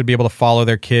mom should be able to follow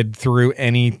their kid through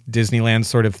any Disneyland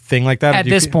sort of thing like that? At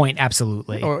this point,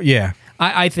 absolutely. Oh, yeah.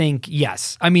 I think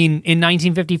yes. I mean, in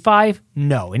 1955,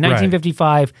 no. In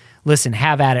 1955, listen,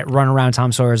 have at it, run around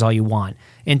Tom Sawyer's all you want.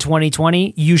 In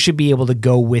 2020, you should be able to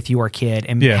go with your kid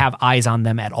and Yeah. have eyes on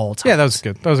them at all times. Yeah, that was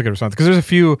good. That was a good response, because there's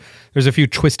a few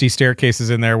twisty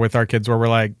staircases in there with our kids where we're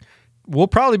like, we'll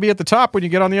probably be at the top when you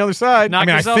get on the other side. Knock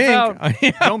yourself I out.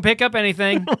 think. Don't pick up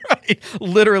anything. Right.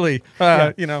 Literally,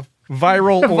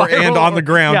 viral or and on the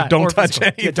ground. Yeah, don't or touch physical.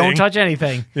 anything. Yeah, don't touch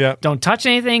anything. Yeah. Don't touch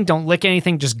anything. Don't lick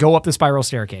anything. Just go up the spiral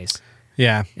staircase.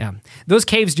 Yeah. Yeah. Those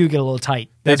caves do get a little tight.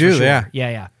 They That's for do, sure. yeah.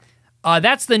 Yeah.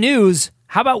 That's the news.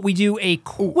 How about we do a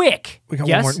quick? We got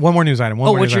yes? one more news item.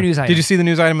 What's your news item? Did you see the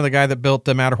news item of the guy that built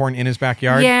the Matterhorn in his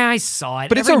backyard? Yeah, I saw it.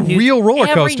 But it's a real roller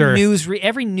coaster.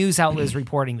 Every news outlet is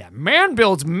reporting that man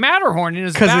builds Matterhorn in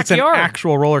his Because backyard. it's an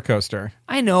actual roller coaster.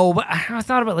 I know, but I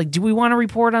thought about do we want to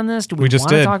report on this? Do we We just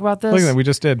want to did. talk about this? Look at that. We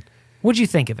just did. What'd you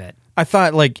think of it? I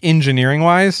thought, like,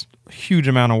 engineering-wise, huge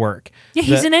amount of work. Yeah,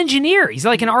 he's an engineer. He's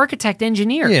like an architect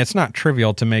engineer. Yeah, it's not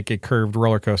trivial to make a curved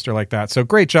roller coaster like that. So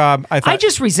great job. I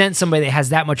just resent somebody that has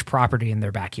that much property in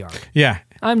their backyard. Yeah.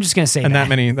 I'm just gonna say And that.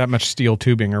 that much steel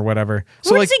tubing or whatever.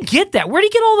 So Where does he get that? Where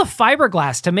did he get all the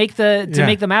fiberglass to make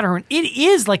the Matterhorn? It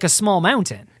is like a small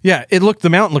mountain. yeah, the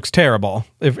mountain looks terrible.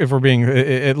 If we're being,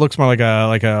 it looks more like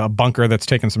a bunker that's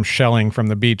taken some shelling from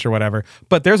the beach or whatever.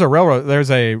 But there's a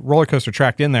roller coaster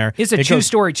track in there. It's a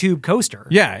 2-story tube coaster.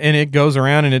 Yeah, and it goes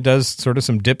around and it does sort of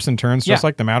some dips and turns just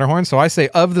like the Matterhorn. So I say,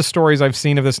 of the stories I've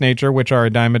seen of this nature, which are a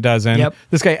dime a dozen,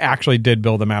 this guy actually did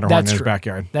build the Matterhorn in his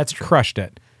backyard. That's true. Crushed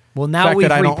it. Well, now we've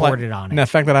reported on it. The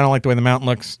fact that I don't like the way the mountain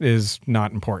looks is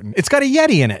not important. It's got a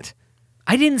Yeti in it.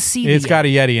 I didn't see It's got a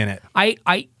Yeti in it.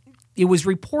 It was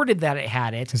reported that it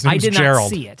had it. His name's I did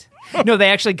Gerald. not see it. No, they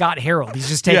actually got Harold. He's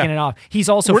just taking it off. He's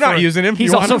also We're not using him.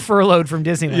 He's You want also him? furloughed from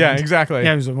Disneyland. Yeah, exactly.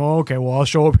 Yeah, he's like, well, okay, well, I'll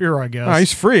show up here, I guess. Oh,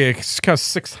 he's free. It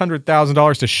costs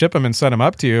 $600,000 to ship him and set him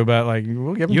up to you, but like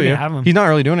we'll give him You to can you. have him. He's not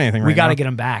really doing anything right We got now. to get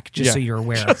him back, just so you're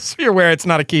aware. Just so you're aware, it's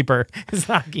not a keeper. It's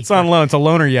not a keeper. It's on loan. It's a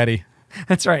loaner Yeti.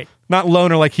 That's right. Not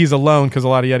loaner like he's a loan, because a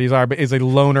lot of Yetis are, but is a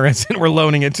loaner as in we're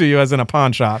loaning it to you as in a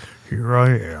pawn shop. Here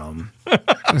I am.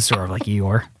 Sort of like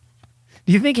Eeyore.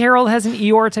 Do you think Harold has an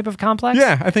Eeyore type of complex?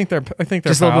 Yeah, I think they're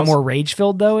just a little bit more rage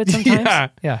filled though. It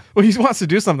sometimes. Yeah. Well, he wants to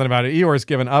do something about it. Eeyore's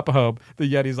given up hope.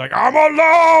 The Yeti's like, I'm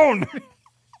alone.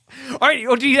 All right.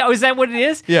 Is that what it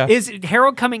is? Yeah. Is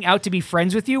Harold coming out to be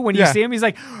friends with you when you Yeah. see him? He's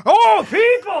like, oh,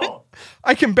 people.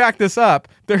 I can back this up.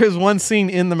 There is one scene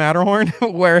in the Matterhorn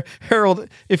where Harold,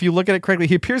 if you look at it correctly,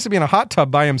 he appears to be in a hot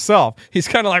tub by himself. He's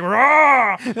kind of like,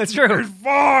 rah! That's true. It's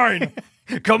fine.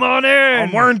 Come on in.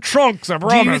 I'm wearing trunks, I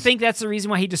promise. Do you think that's the reason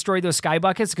why he destroyed those sky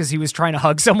buckets? Because he was trying to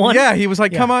hug someone? Yeah, he was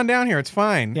like, come on down here. It's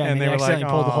fine. Yeah, and they he were like,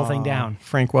 accidentally pulled the whole thing down.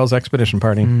 Frank Wells Expedition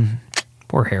Party.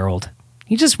 Poor Harold.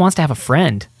 He just wants to have a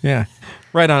friend. Yeah.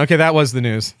 Right on. Okay, that was the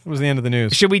news. That was the end of the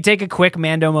news. Should we take a quick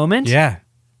Mando moment? Yeah.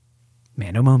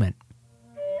 Mando moment.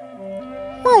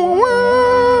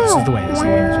 This is the way.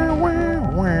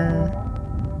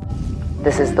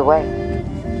 This is the way.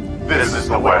 This is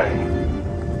the way.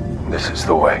 This is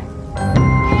the way.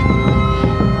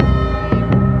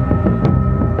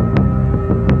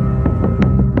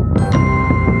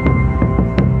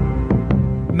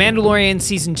 Mandalorian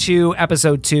Season 2,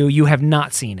 Episode 2. You have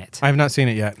not seen it. I have not seen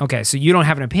it yet. Okay, so you don't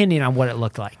have an opinion on what it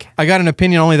looked like. I got an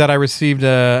opinion only that I received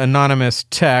an anonymous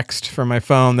text from my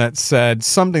phone that said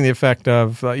something to the effect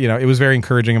of, it was very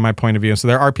encouraging in my point of view. So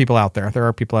there are people out there. There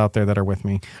are people out there that are with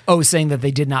me. Oh, saying that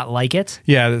they did not like it?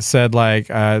 Yeah, that said, like,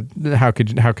 how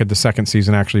could the second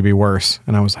season actually be worse?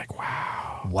 And I was like, wow.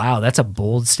 Wow, that's a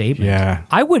bold statement. Yeah.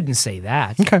 I wouldn't say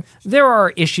that. Okay. There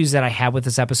are issues that I had with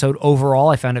this episode. Overall,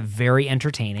 I found it very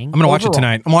entertaining. I'm going to watch it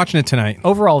tonight. I'm watching it tonight.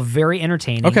 Overall, very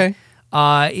entertaining. Okay.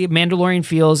 Mandalorian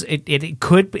feels it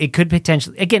could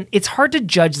potentially, again, it's hard to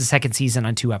judge the second season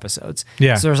on 2 episodes.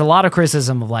 Yeah. So there's a lot of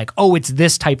criticism of like, oh, it's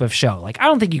this type of show. Like, I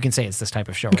don't think you can say it's this type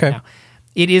of show Okay. right now.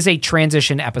 It is a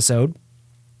transition episode.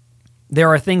 There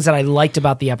are things that I liked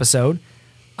about the episode.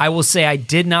 I will say I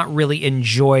did not really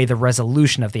enjoy the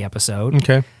resolution of the episode.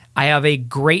 Okay. I have a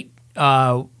great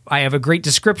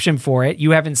description for it.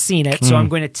 You haven't seen it, so I'm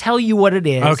going to tell you what it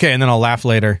is. Okay, and then I'll laugh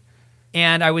later.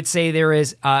 And I would say there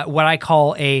is what I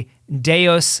call a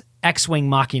Deus Ex-Wing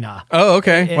Machina Oh,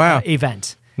 okay. Wow.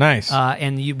 event. Nice.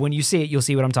 And when you see it, you'll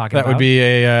see what I'm talking That about. would be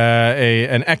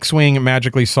an X-Wing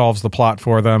magically solves the plot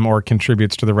for them or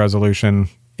contributes to the resolution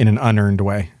in an unearned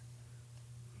way.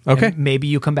 Okay. And maybe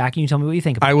you come back and you tell me what you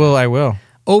think about it. I will.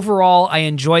 Overall, I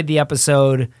enjoyed the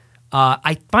episode.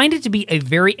 I find it to be a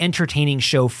very entertaining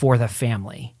show for the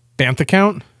family. Bantha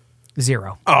count?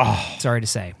 0. Oh. Sorry to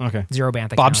say. Okay. 0 bantha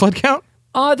count. Bobsled count?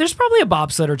 There's probably a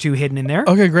bobsled or 2 hidden in there.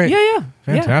 Okay, great. Yeah.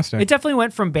 Fantastic. Yeah. It definitely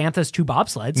went from banthas to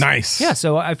bobsleds. Nice. Yeah,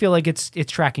 so I feel like it's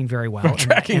tracking very well. in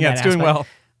that It's doing aspect. well.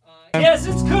 Yes,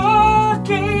 it's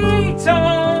cookie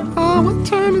time. Oh, what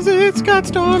time is it, Scott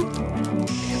Storm?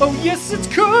 Oh, yes, it's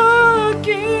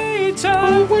cookie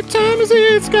time. What time is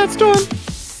it, Scott Storm?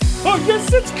 Oh,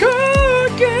 yes, it's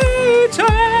cookie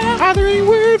time. Are there any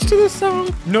words to the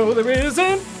song? No, there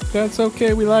isn't. That's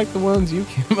okay. We like the ones you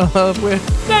came up with.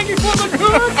 Thank you for the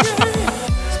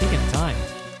cookie. Speaking of time,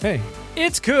 Hey.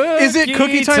 it's cookie. Is it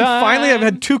cookie time? Finally, I've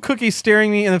had 2 cookies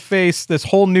staring me in the face this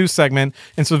whole news segment,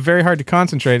 and so it's very hard to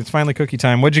concentrate. It's finally cookie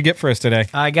time. What'd you get for us today?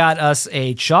 I got us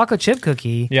a chocolate chip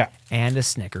cookie. Yeah. And a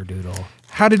snickerdoodle.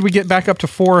 How did we get back up to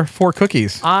four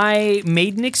cookies? I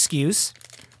made an excuse.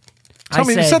 Tell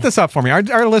me, set this up for me.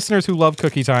 Our listeners who love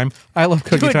cookie time, I love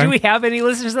cookie time. Do we have any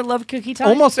listeners that love cookie time?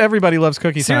 Almost everybody loves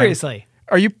cookie time. Seriously.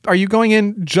 Are you going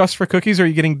in just for cookies, or are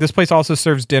you getting? This place also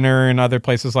serves dinner and other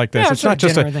places like this. Yeah, It's not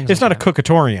just dinner and things it's like not a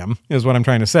cookatorium, is what I'm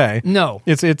trying to say. No.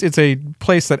 it's a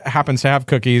place that happens to have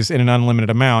cookies in an unlimited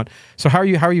amount. So how are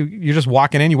you? You're just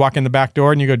walking in. You walk in the back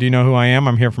door and you go, "Do you know who I am?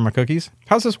 I'm here for my cookies."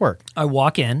 How's this work? I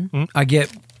walk in, I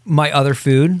get my other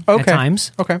food at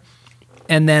times, Okay.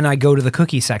 and then I go to the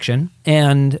cookie section.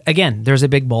 And again, there's a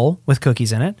big bowl with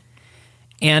cookies in it.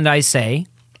 And I say,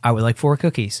 I would like 4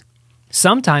 cookies.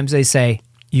 Sometimes they say,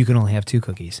 you can only have 2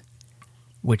 cookies,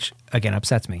 which again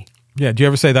upsets me. Yeah. Do you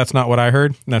ever say that's not what I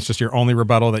heard? And that's just your only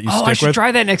rebuttal that you stick I should with?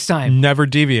 try that next time. Never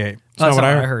deviate. That's not what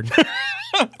I heard.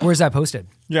 Where's that posted?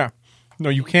 Yeah. No,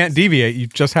 you can't deviate. You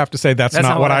just have to say that's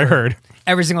not what I heard.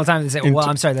 Every single time they say, well,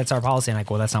 I'm sorry, that's our policy. And I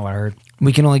go, well, that's not what I heard.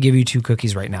 We can only give you 2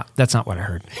 cookies right now. That's not what I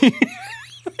heard.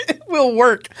 It will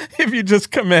work if you just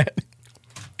commit.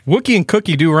 Wookie and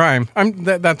cookie do rhyme.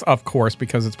 That's of course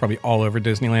because it's probably all over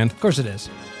Disneyland. Of course it is.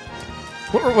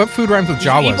 What food rhymes with Did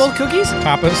you eat Jawas? both cookies?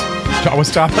 Tapas?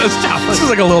 Jawas tapas? This is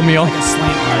like a little meal. Like a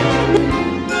slant rhyme.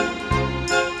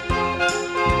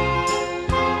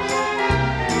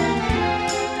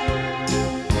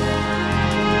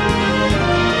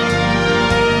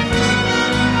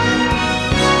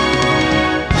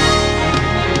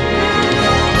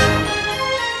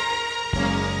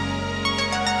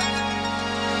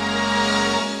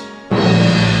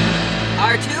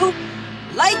 R2,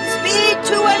 light speed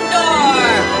to Endor!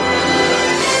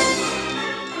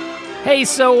 Hey,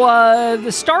 so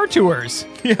the Star Tours.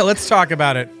 Yeah, let's talk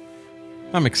about it.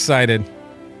 I'm excited.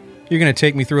 You're going to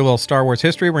take me through a little Star Wars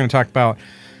history. We're going to talk about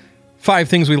 5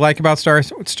 things we like about Star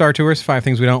Tours, 5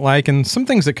 things we don't like, and some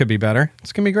things that could be better.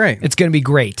 It's going to be great. It's going to be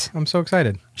great. I'm so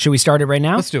excited. Should we start it right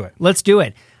now? Let's do it. Let's do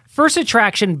it. First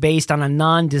attraction based on a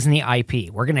non-Disney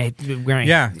IP. We're gonna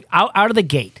out of the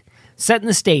gate, setting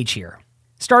the stage here.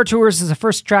 Star Tours is the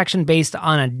first attraction based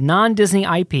on a non-Disney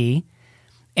IP,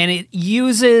 and it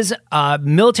uses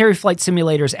military flight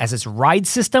simulators as its ride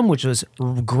system, which was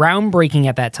groundbreaking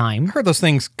at that time. I heard those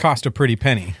things cost a pretty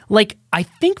penny. Like, I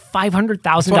think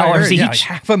 $500,000 each. Yeah,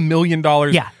 like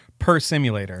 $500,000 Yeah. per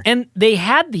simulator. And they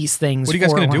had these things. What are you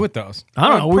guys going to do with those? I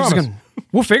don't know. We're just promise. gonna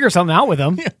we'll figure something out with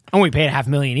them. And we paid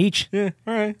 $500,000 each. Yeah,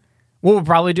 all right. What we'll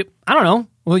probably do, I don't know.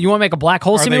 Well, you want to make a black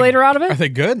hole simulator out of it? Are they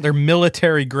good? They're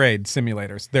military grade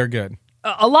simulators. They're good.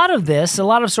 A lot of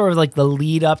sort of like the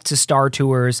lead up to Star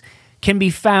Tours can be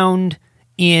found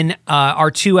in our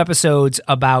 2 episodes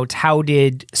about how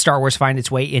did Star Wars find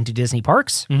its way into Disney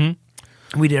parks. Mm-hmm.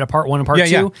 We did a part 1 and part 2.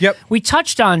 Yeah, yep. We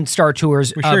touched on Star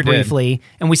Tours briefly,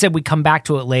 and we said we'd come back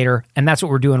to it later, and that's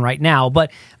what we're doing right now.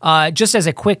 But just as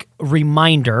a quick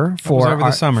reminder for over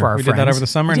the summer. for our We did that over the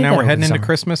summer, and now we're heading into Christmas.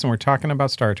 Christmas, and we're talking about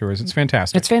Star Tours. It's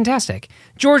fantastic. It's fantastic.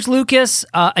 George Lucas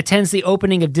attends the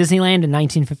opening of Disneyland in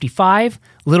 1955.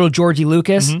 Little Georgie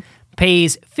Lucas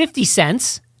pays 50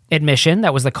 cents admission.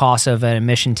 That was the cost of an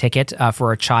admission ticket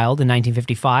for a child in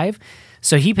 1955.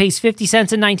 So he pays 50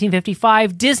 cents in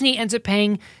 1955. Disney ends up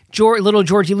paying little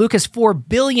Georgie Lucas $4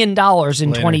 billion in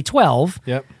 2012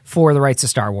 for the rights to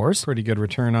Star Wars. Pretty good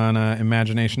return on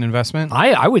imagination investment.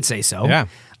 I would say so. Yeah.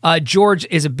 George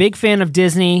is a big fan of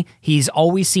Disney. He's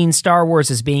always seen Star Wars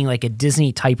as being like a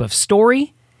Disney type of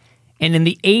story. And in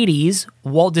the 80s,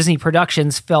 Walt Disney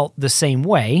Productions felt the same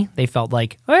way. They felt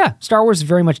like, oh yeah, Star Wars is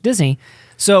very much Disney.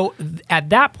 So at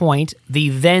that point, the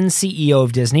then CEO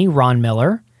of Disney, Ron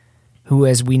Miller, who,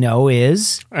 as we know,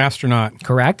 is... astronaut.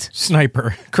 Correct.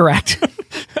 Sniper. Correct.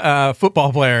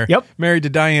 Football player. Yep. Married to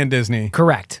Diane Disney.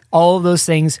 Correct. All of those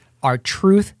things are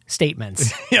truth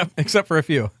statements. Yep, except for a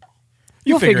few.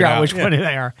 You'll figure out which one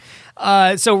they are.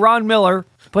 So Ron Miller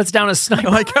puts down a sniper.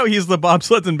 I like how he's the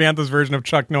Bobsleds and Banthas version of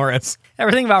Chuck Norris.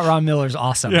 Everything about Ron Miller is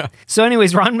awesome. Yeah. So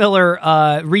anyways, Ron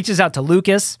Miller reaches out to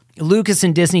Lucas. Lucas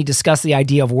and Disney discuss the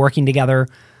idea of working together.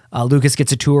 Lucas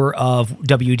gets a tour of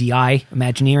WDI,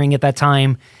 Imagineering at that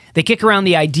time. They kick around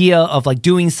the idea of like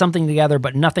doing something together,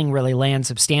 but nothing really lands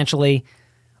substantially.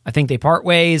 I think they part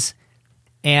ways.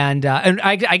 And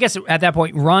I guess at that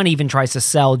point, Ron even tries to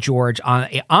sell George on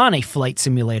a flight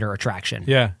simulator attraction.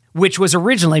 Yeah. Which was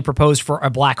originally proposed for a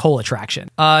black hole attraction.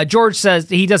 George says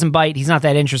he doesn't bite. He's not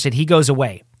that interested. He goes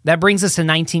away. That brings us to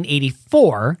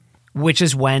 1984, which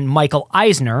is when Michael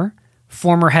Eisner,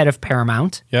 former head of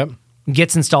Paramount,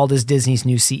 gets installed as Disney's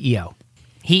new CEO.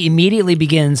 He immediately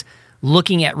begins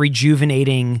looking at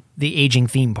rejuvenating the aging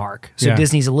theme park. So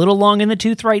Disney's a little long in the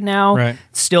tooth right now. Right.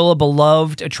 Still a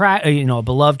beloved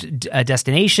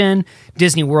destination.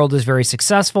 Disney World is very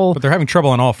successful. But they're having trouble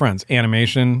on all fronts.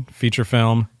 Animation, feature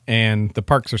film, and the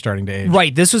parks are starting to age.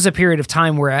 Right. This was a period of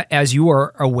time where, as you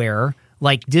are aware,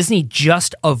 like Disney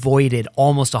just avoided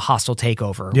almost a hostile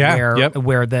takeover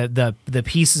where the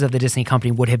pieces of the Disney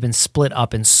company would have been split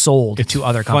up and sold to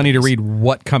other companies. Funny to read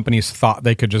what companies thought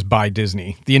they could just buy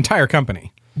Disney. The entire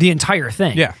company. The entire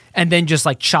thing. Yeah. And then just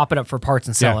like chop it up for parts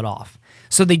and sell it off.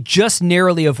 So they just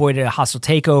narrowly avoided a hostile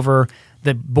takeover.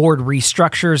 The board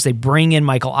restructures. They bring in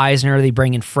Michael Eisner. They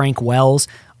bring in Frank Wells.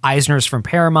 Eisner's from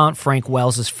Paramount. Frank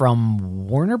Wells is from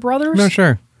Warner Brothers? No,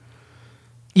 sure.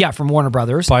 Yeah, from Warner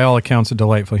Brothers. By all accounts, a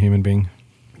delightful human being.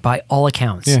 By all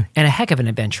accounts. Yeah. And a heck of an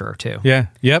adventurer, too. Yeah,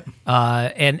 yep.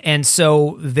 And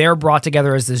so they're brought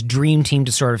together as this dream team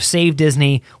to sort of save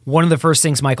Disney. One of the first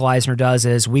things Michael Eisner does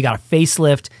is we got to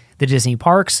facelift the Disney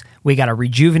parks. We got to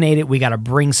rejuvenate it. We got to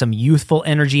bring some youthful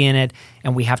energy in it,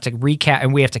 and we have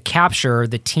to capture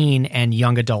the teen and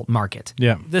young adult market.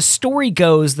 Yeah. The story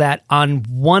goes that on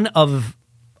one of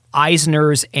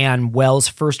Eisner's and Wells'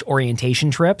 first orientation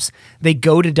trips, they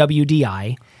go to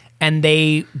WDI and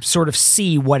they sort of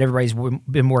see what everybody's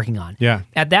been working on. Yeah.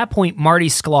 At that point, Marty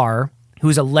Sklar,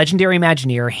 who's a legendary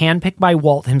Imagineer, handpicked by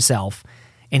Walt himself,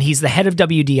 and he's the head of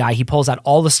WDI. He pulls out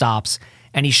all the stops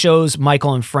and he shows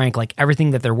Michael and Frank like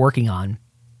everything that they're working on.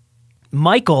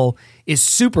 Michael is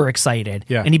super excited,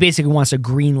 and he basically wants to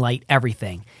green light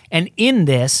everything. And in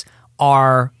this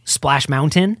are Splash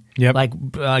Mountain, like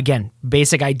again,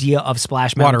 basic idea of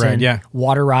Splash Mountain,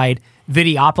 water ride.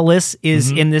 Videopolis is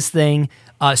in this thing.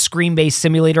 Screen-based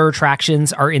simulator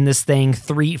attractions are in this thing.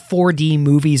 4D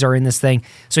movies are in this thing.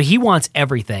 So he wants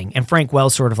everything. And Frank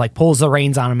Wells sort of like pulls the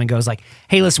reins on him and goes like,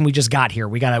 "Hey, listen, we just got here.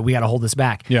 We gotta hold this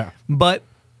back." Yeah. But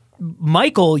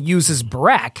Michael uses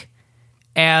Breck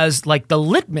as like the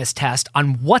litmus test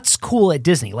on what's cool at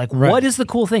Disney. Like, what is the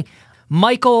cool thing?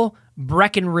 Michael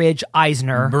Breckenridge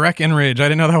Eisner. Breckenridge. I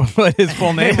didn't know that was what his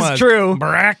full name was. It's true.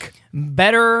 Breck.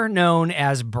 Better known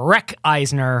as Breck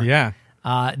Eisner. Yeah.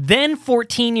 Then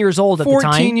 14 years old at the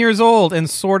time. 14 years old, and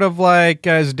sort of like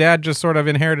his dad just sort of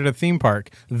inherited a theme park.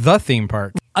 The theme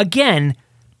park. Again,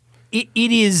 it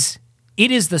is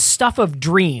the stuff of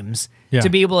dreams to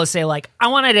be able to say, like, I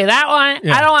want to do that one.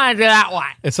 Yeah. I don't want to do that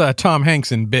one. It's Tom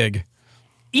Hanks in Big.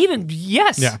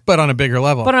 Yes. Yeah, but on a bigger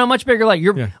level. But on a much bigger level.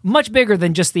 You're much bigger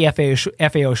than just the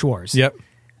FAO Schwartz. Yep.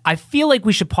 I feel like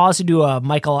we should pause to do a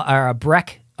Michael or a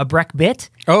Breck bit.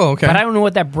 Oh, okay. But I don't know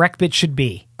what that Breck bit should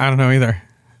be. I don't know either.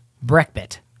 Breck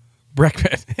bit. Breck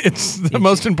bit. It's the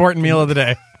most important meal of the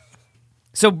day.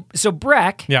 So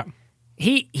Breck,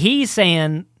 he's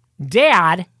saying,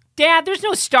 Dad, there's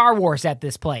no Star Wars at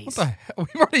this place. We've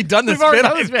already done this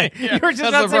bit. You were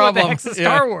just not saying what the heck's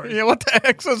Star Wars. Yeah, what the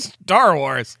heck's a Star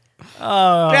Wars?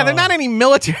 Yeah, there are not any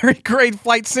military-grade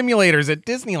flight simulators at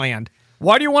Disneyland.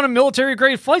 Why do you want a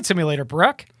military-grade flight simulator,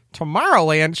 Breck?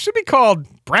 Tomorrowland should be called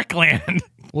Breckland.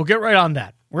 We'll get right on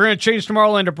that. We're going to change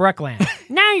Tomorrowland to Breckland.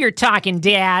 Now you're talking,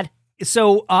 Dad.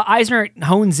 So Eisner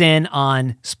hones in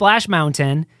on Splash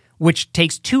Mountain, which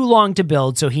takes too long to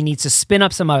build, so he needs to spin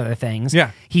up some other things.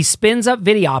 Yeah. He spins up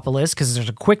Videopolis because there's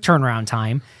a quick turnaround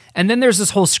time. And then there's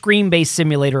this whole screen-based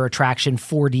simulator attraction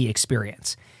 4D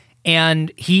experience.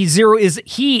 And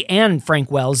he and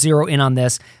Frank Wells zero in on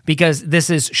this because this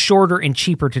is shorter and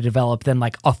cheaper to develop than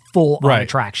like a full-on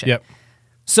attraction. Yep.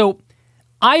 So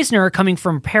Eisner, coming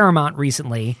from Paramount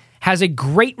recently, has a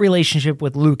great relationship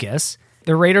with Lucas,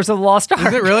 the Raiders of the Lost Ark.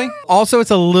 Is it really? Also, it's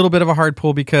a little bit of a hard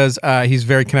pull because he's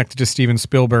very connected to Steven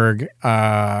Spielberg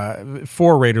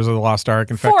for Raiders of the Lost Ark.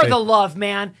 In fact, for the love,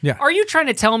 man. Yeah. Are you trying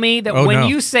to tell me that when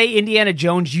you say Indiana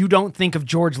Jones, you don't think of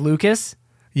George Lucas?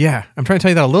 Yeah, I'm trying to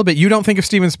tell you that a little bit. You don't think of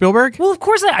Steven Spielberg? Well, of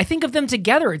course I think of them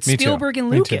together. It's Spielberg and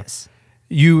Lucas.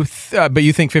 But you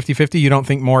think 50-50? You don't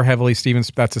think more heavily Steven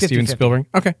Spielberg?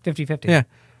 Okay. 50-50. Yeah.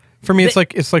 For me, it's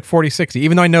like 40-60.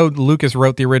 Even though I know Lucas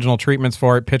wrote the original treatments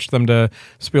for it, pitched them to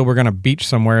Spielberg on a beach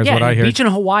somewhere is what I hear. Beach in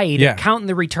Hawaii. They're counting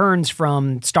the returns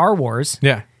from Star Wars.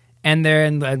 Yeah. And they're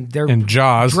and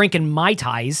Jaws. drinking Mai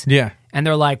Tais. Yeah. And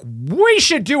they're like, we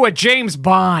should do a James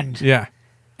Bond. Yeah.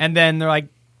 And then they're like,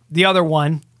 the other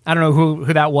one, I don't know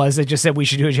who that was, that just said we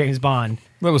should do a James Bond.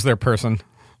 That was their person.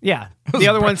 Yeah. The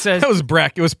other one says... That was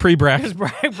Breck. It was pre-Breck.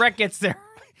 Breck gets there.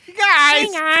 Guys!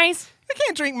 Hey, guys! I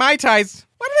can't drink Mai Tais.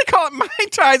 Why do they call it Mai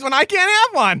Tais when I can't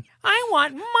have one? I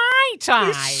want Mai Tai.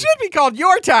 It should be called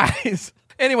Your Ties.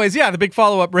 Anyways, yeah, the big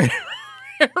follow-up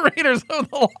Raiders of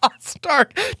the Lost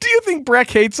Ark. Do you think Breck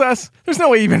hates us? There's no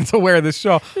way he's aware of this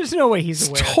show. There's no way he's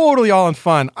aware. It's totally all in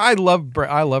fun. I love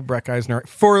Breck Eisner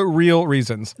for real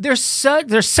reasons. There's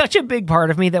such a big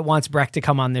part of me that wants Breck to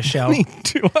come on this show. Me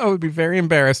too. I would be very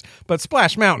embarrassed. But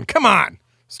Splash Mountain, come on.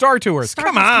 Star Tours,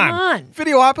 come on. Come on.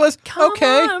 Videopolis, Come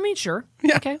okay. on. I mean, sure.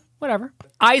 Yeah. Okay. whatever.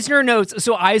 Eisner notes,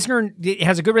 so Eisner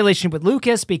has a good relationship with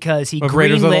Lucas because he Of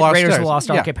Raiders of the greenlit Lost Raiders of the Ark. Lost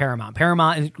Ark Yeah. at Paramount.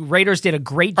 Paramount and Raiders did a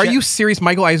great Are job. you serious?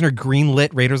 Michael Eisner greenlit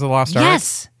Raiders of the Lost Ark?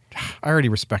 Yes. I already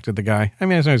respected the guy. I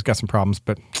mean, I know he's got some problems,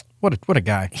 but what a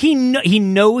guy. He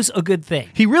knows a good thing.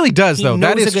 He really does, He though.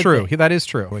 That knows a is good true. thing. That is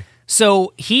true.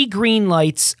 So he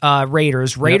greenlights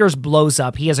Raiders. Raiders blows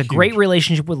up. He has a great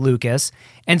relationship with Lucas.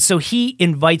 And so he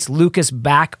invites Lucas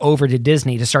back over to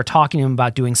Disney to start talking to him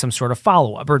about doing some sort of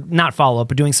follow-up, or not follow-up,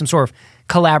 but doing some sort of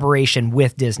collaboration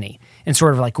with Disney and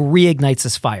sort of like reignites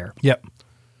this fire. Yep.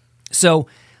 So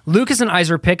Lucas and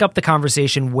Eisner pick up the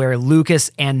conversation where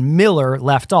Lucas and Miller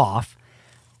left off.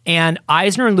 And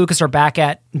Eisner and Lucas are back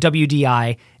at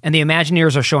WDI, and the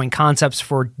Imagineers are showing concepts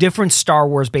for different Star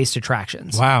Wars-based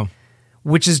attractions. Wow.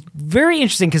 Which is very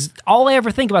interesting because all I ever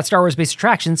think about Star Wars-based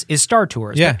attractions is Star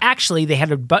Tours. Yeah. But actually, they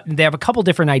have a couple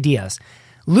different ideas.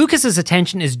 Lucas's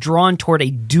attention is drawn toward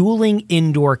a dueling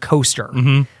indoor coaster.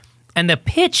 Mm-hmm. And the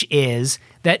pitch is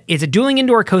that it's a dueling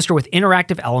indoor coaster with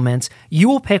interactive elements. You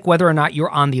will pick whether or not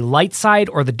you're on the light side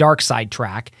or the dark side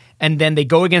track. And then they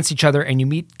go against each other and you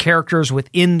meet characters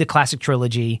within the classic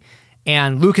trilogy.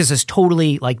 And Lucas is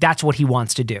totally like, that's what he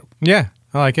wants to do. Yeah,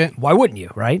 I like it. Why wouldn't you,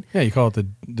 right? Yeah, you call it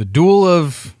the Duel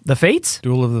of The Fates?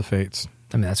 Duel of the Fates.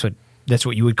 I mean, that's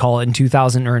what you would call it in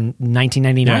 2000 or in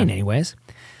 1999 Yeah. anyways.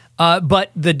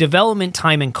 But the development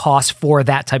time and cost for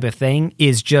that type of thing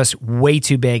is just way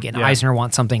too big, and Eisner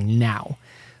wants something now.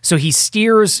 So he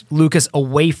steers Lucas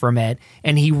away from it,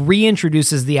 and he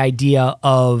reintroduces the idea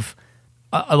of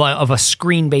a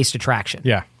screen-based attraction.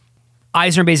 Yeah.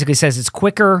 Eisner basically says it's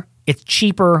quicker, it's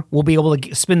cheaper, we'll be able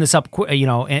to spin this up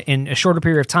in a shorter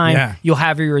period of time. Yeah. You'll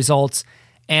have your results.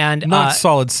 And Not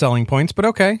solid selling points, but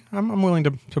okay. I'm willing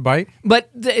to bite. But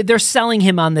they're selling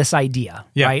him on this idea,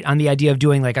 Yeah. right? On the idea of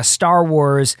doing like a Star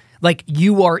Wars, like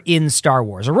you are in Star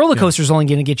Wars. A roller coaster is only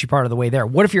going to get you part of the way there.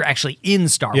 What if you're actually in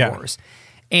Star Yeah. Wars?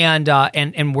 And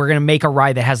we're going to make a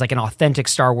ride that has like an authentic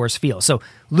Star Wars feel. So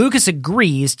Lucas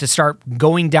agrees to start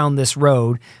going down this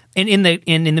road. And in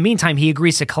the meantime, he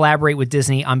agrees to collaborate with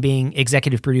Disney on being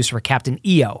executive producer for Captain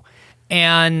EO.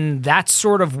 And that's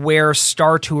sort of where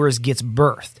Star Tours gets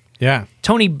birthed. Yeah.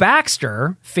 Tony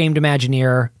Baxter, famed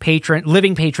Imagineer,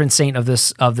 living patron saint of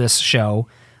this show,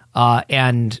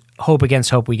 and hope against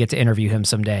hope we get to interview him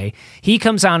someday. He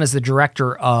comes on as the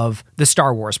director of the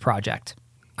Star Wars project.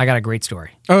 I got a great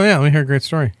story. Oh, yeah. Let me hear a great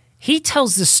story. He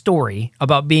tells this story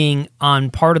about being on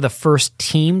part of the first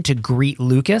team to greet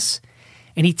Lucas,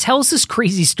 and he tells this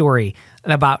crazy story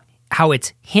about how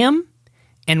it's him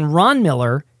and Ron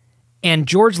Miller and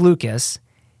George Lucas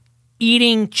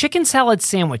eating chicken salad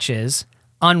sandwiches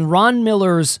on Ron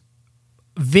Miller's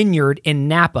vineyard in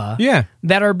Napa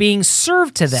that are being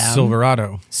served to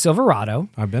them. Silverado.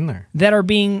 I've been there. That are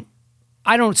being,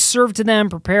 served to them,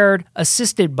 prepared,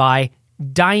 assisted by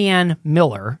Diane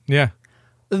Miller. Yeah.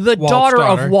 The Walt's daughter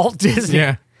of Walt Disney.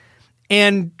 Yeah.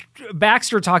 And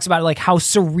Baxter talks about like how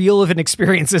surreal of an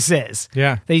experience this is.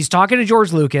 Yeah. That he's talking to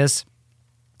George Lucas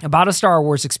about a Star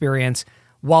Wars experience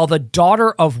while the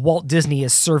daughter of Walt Disney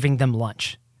is serving them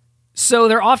lunch. So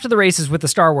they're off to the races with the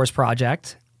Star Wars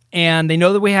project, and they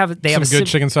know that they have a good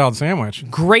chicken salad sandwich.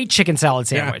 Great chicken salad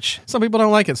sandwich. Yeah. Some people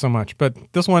don't like it so much, but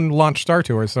this one launched Star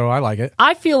Tours, so I like it.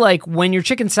 I feel like when your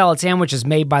chicken salad sandwich is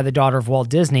made by the daughter of Walt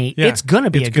Disney, it's going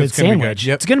to be a good sandwich.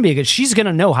 Yep. It's going to be a good. She's going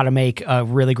to know how to make a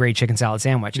really great chicken salad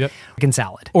sandwich. Yep. Chicken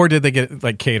salad. Or did they get it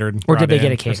like catered? Or did they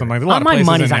get it or catered? something? A lot of My places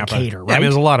money's in on Napa. cater, Yeah, I mean, right?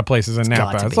 there's a lot of places in got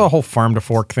Napa. to It's be. a whole farm to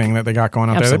fork thing that they got going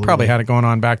on there. They Absolutely. probably had it going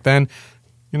on back then.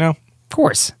 You know? Of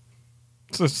course.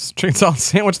 It's a chicken salad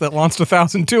sandwich that launched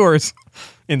 1,000 tours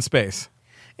in space.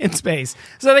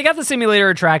 So they got the simulator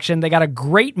attraction. They got a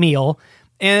great meal.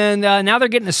 And now they're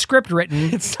getting a script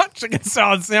written. It's not chicken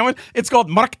salad sandwich. It's called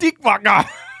Marktikvaka.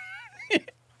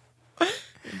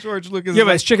 George Lucas. Yeah,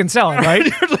 but it's chicken salad, right?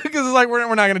 George Lucas is like, we're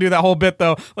not going to do that whole bit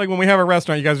though. Like when we have a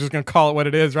rrestaurant, you guys are just going to call it what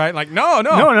it is, right? Like no.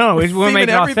 No, We're we wanna make theming it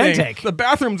everything. authentic. The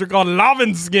bathrooms are called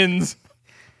Lavenskins.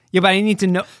 Yeah, but I need to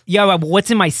know. Yeah, but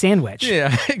what's in my sandwich?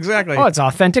 Yeah, exactly. Oh, it's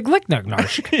authentic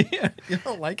Licknarsh. Yeah, you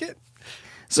don't like it?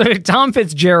 So Tom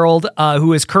Fitzgerald,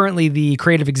 who is currently the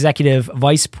creative executive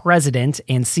vice president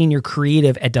and senior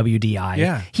creative at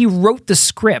WDI, he wrote the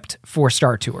script for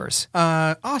Star Tours.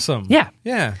 Awesome.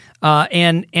 Yeah.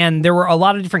 And there were a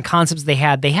lot of different concepts they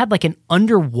had. They had like an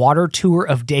underwater tour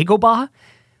of Dagobah,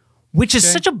 which is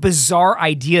such a bizarre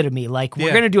idea to me. Like,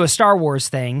 we're going to do a Star Wars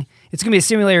thing. It's going to be a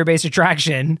simulator-based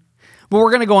attraction, but we're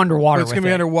going to go underwater It's going to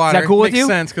be underwater. Is that cool with you? Makes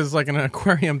sense because it's like an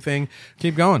aquarium thing.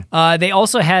 Keep going. They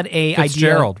also had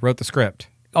Fitzgerald wrote the script.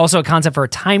 Also a concept for a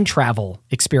time travel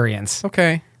experience.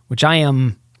 Okay. Which I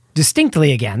am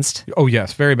distinctly against. Oh,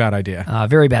 yes. Very bad idea.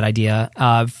 Very bad idea.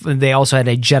 They also had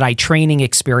a Jedi training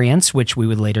experience, which we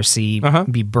would later see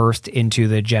be birthed into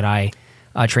the Jedi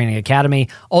Training Academy.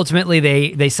 Ultimately,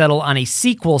 they settle on a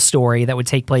sequel story that would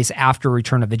take place after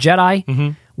Return of the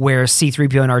Jedi, where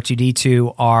C-3PO and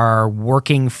R2-D2 are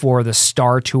working for the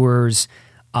Star Tours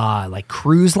like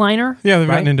cruise liner. Yeah, they've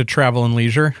gotten into travel and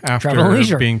leisure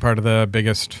after being part of the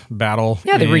biggest battle.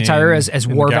 Yeah, they retire as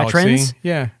war veterans.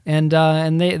 Yeah, and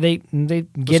they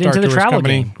get into the travel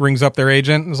company game. Rings up their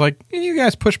agent and is like, "Can you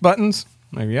guys push buttons?"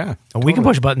 Like, yeah, we can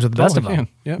push buttons with the best of them.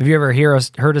 Yep. Have you ever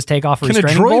heard us take off a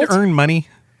restraining bolt? Can a droid bolt? earn money?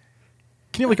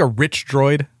 Can you have like a rich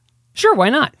droid? Sure, why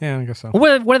not? Yeah, I guess so.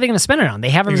 What are they going to spend it on? They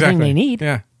have everything they need.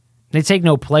 Yeah, they take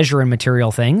no pleasure in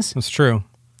material things. That's true.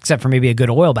 Except for maybe a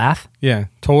good oil bath. Yeah,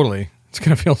 totally. It's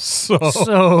going to feel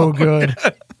so good.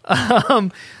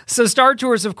 So Star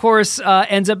Tours, of course,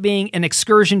 ends up being an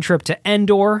excursion trip to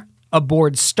Endor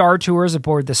aboard Star Tours,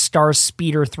 aboard the Star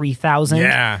Speeder 3000.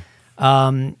 Yeah.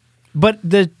 But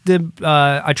the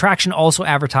attraction also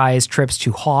advertised trips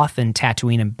to Hoth and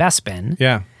Tatooine and Bespin.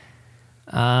 Yeah.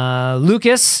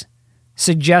 Lucas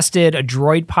suggested a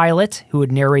droid pilot who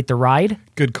would narrate the ride.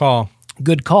 Good call.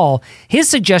 His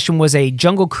suggestion was a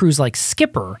Jungle Cruise-like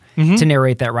skipper to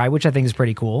narrate that ride, which I think is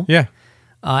pretty cool. Yeah.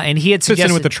 And he had suggested...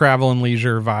 Fits in with the travel and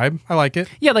leisure vibe. I like it.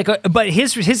 Yeah, but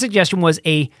his suggestion was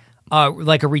a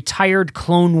retired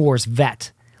Clone Wars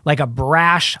vet, like a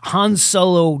brash Han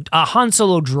Solo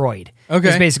droid. Okay.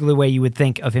 Is basically the way you would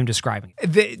think of him describing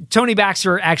it. Tony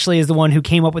Baxter actually is the one who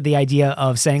came up with the idea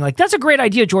of saying, like, that's a great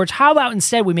idea, George. How about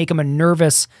instead we make him a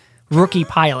nervous rookie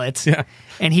pilot,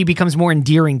 and he becomes more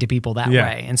endearing to people that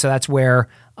way. And so that's where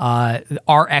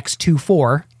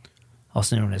RX-24,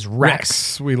 also known as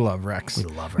Rex. We love Rex.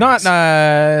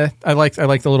 I like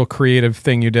the little creative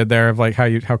thing you did there of like how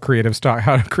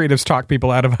creatives talk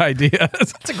people out of ideas.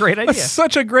 That's a great idea. That's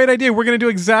such a great idea. We're going to do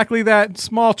exactly that.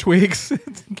 Small tweaks.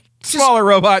 Smaller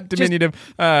robot, diminutive,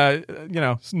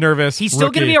 nervous. He's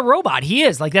still going to be a robot. He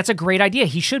is. Like, that's a great idea.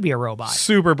 He should be a robot.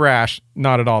 Super brash.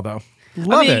 Not at all, though.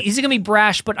 Love it. He's going to be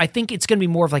brash, but I think it's going to be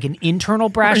more of like an internal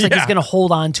brash. Like he's going to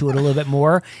hold on to it a little bit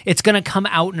more. It's going to come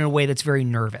out in a way that's very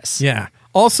nervous. Yeah.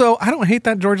 Also, I don't hate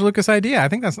that George Lucas idea. I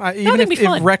think that's even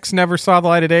if Rex never saw the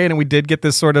light of day, and we did get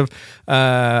this sort of,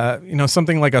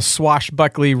 something like a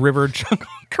swashbuckly river jungle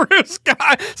cruise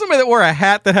guy, somebody that wore a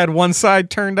hat that had one side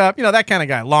turned up, that kind of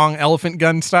guy, long elephant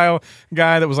gun style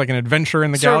guy that was like an adventurer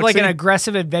in the galaxy, sort of like an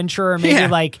aggressive adventurer, maybe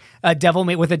like a devil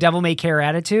may care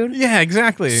attitude. Yeah,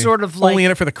 exactly. Sort of like only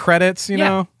in it for the credits,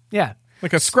 Yeah.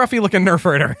 like a scruffy looking Nerf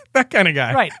herder, that kind of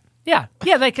guy. Right. Yeah,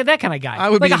 that kind of guy. I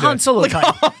would like be a Han Solo type.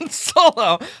 Han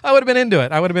Solo. I would have been into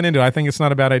it. I think it's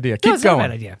not a bad idea. Keep going. Not a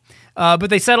bad idea.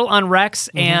 But they settle on Rex,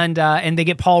 and they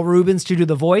get Paul Rubens to do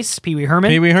the voice, Pee Wee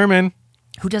Herman.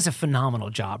 Who does a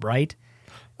phenomenal job, right?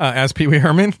 As Pee Wee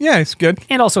Herman. Yeah, he's good.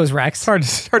 And also as Rex.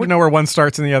 It's hard to know where one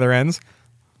starts and the other ends.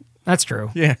 That's true.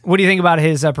 Yeah. What do you think about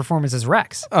his performance as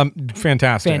Rex?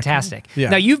 Fantastic. Yeah.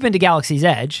 Now, you've been to Galaxy's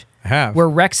Edge. I have. Where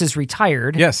Rex is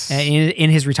retired. Yes. In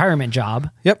his retirement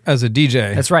job. Yep, as a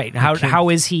DJ. That's right. How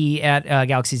is he at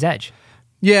Galaxy's Edge?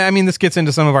 Yeah, I mean, this gets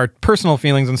into some of our personal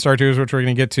feelings in Star Tours, which we're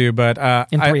going to get to, but...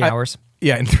 in 3 hours.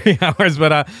 Yeah, in 3 hours,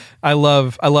 but I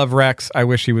love Rex. I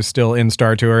wish he was still in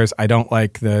Star Tours. I don't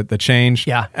like the change.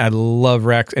 Yeah. I love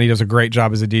Rex, and he does a great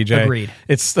job as a DJ. Agreed.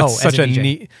 It's such a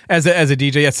neat... As a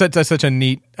DJ, it's such a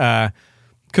neat...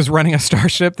 Because running a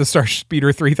starship, the Star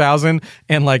Speeder 3000,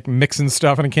 and like mixing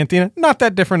stuff in a cantina, not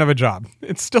that different of a job.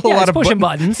 It's still a lot of pushing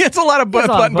buttons. It's a lot of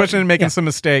button pushing and making some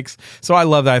mistakes. So I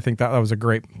love that. I think that was a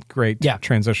great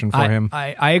transition for him.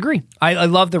 I agree. I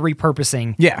love the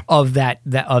repurposing of that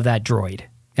droid.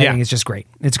 I think it's just great.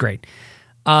 It's great.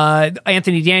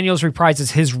 Anthony Daniels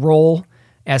reprises his role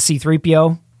as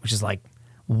C-3PO, which is like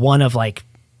one of like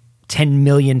 10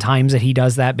 million times that he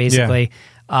does that, basically.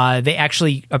 Yeah. They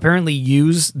actually apparently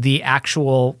use the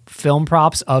actual film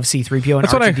props of C-3PO and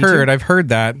That's R2-D2. what I heard. I've heard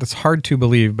that. That's hard to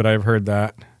believe, but I've heard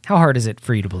that. How hard is it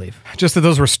for you to believe? Just that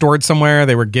those were stored somewhere.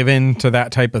 They were given to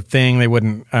that type of thing. They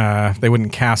wouldn't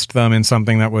cast them in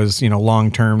something that was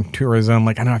long-term tourism.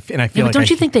 Like I know, and I feel like. Don't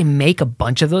you think they make a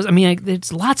bunch of those? I mean,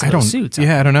 there's lots of those suits.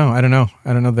 Yeah, I don't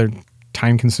know. They're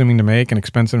time-consuming to make and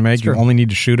expensive to make. You only need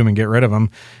to shoot them and get rid of them,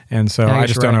 and so I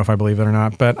just don't know if I believe it or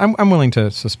not. But I'm willing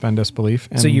to suspend disbelief.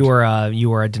 So you are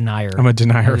a denier. I'm a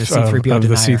denier of the C-3PO.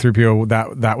 The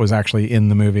C-3PO that was actually in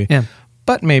the movie. Yeah,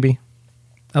 but maybe.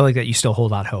 I like that you still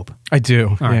hold out hope. I do.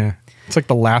 All right. Yeah. It's like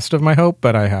the last of my hope,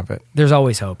 but I have it. There's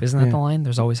always hope. Isn't that the line?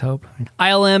 There's always hope.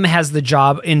 ILM has the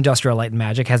job, Industrial Light and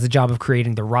Magic, has the job of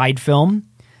creating the ride film.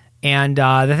 And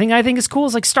the thing I think is cool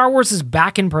is like Star Wars is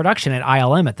back in production at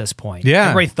ILM at this point. Yeah.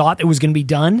 Everybody thought it was going to be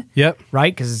done. Yep.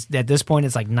 Right? Because at this point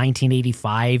it's like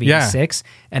 1985, 86.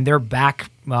 And they're back,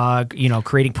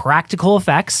 creating practical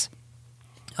effects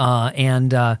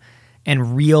and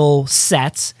real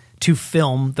sets to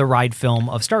film the ride film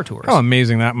of Star Tours. How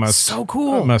amazing that must So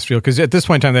cool. that must feel, because at this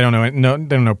point in time they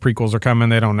don't know prequels are coming,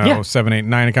 they don't know 7, 8,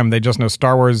 9 are coming, they just know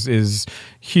Star Wars is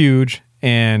huge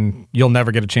and you'll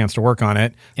never get a chance to work on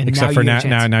it, And except now for you get a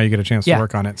chance. now you get a chance Yeah. to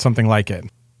work on it, something like it.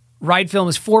 Ride film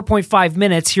is 4.5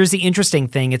 minutes. Here's the interesting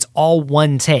thing. It's all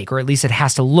one take, or at least it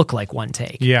has to look like one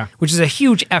take. Yeah. Which is a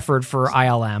huge effort for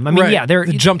ILM. I mean, Right. there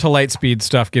the jump to light speed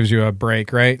stuff gives you a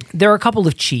break, right? are a couple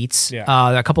of cheats,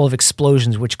 a couple of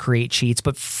explosions which create cheats,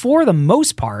 but for the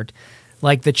most part,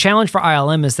 like the challenge for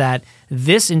ILM is that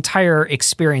this entire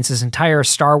experience, this entire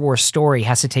Star Wars story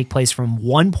has to take place from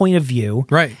one point of view.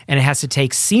 Right. And it has to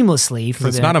take seamlessly for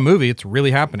It's not a movie, it's really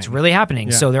happening. It's really happening.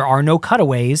 Yeah. So there are no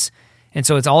cutaways. And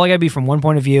so it's all got to be from one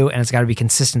point of view, and it's got to be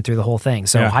consistent through the whole thing.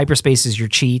 So hyperspace is your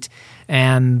cheat,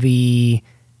 and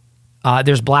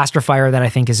there's blaster fire that I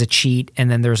think is a cheat,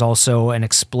 and then there's also an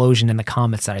explosion in the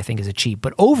comets that I think is a cheat.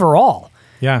 But overall,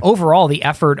 the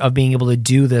effort of being able to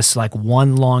do this like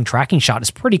one long tracking shot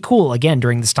is pretty cool. Again,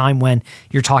 during this time when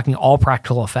you're talking all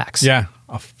practical effects. Yeah,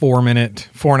 a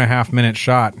 4.5 minute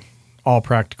shot, all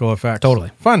practical effects.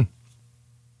 Totally. Fun.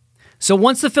 So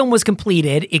once the film was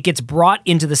completed, it gets brought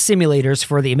into the simulators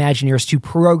for the Imagineers to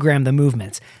program the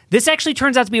movements. This actually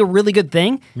turns out to be a really good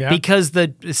thing because the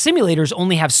simulators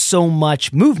only have so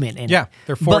much movement in it. Yeah,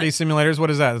 they're 40 simulators. What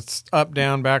is that? It's up,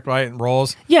 down, back, right, and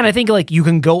rolls. Yeah, and I think like you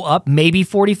can go up maybe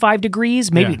 45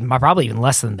 degrees, maybe probably even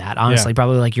less than that. Honestly,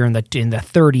 probably like you're in the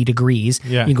 30 degrees.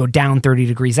 Yeah. You can go down 30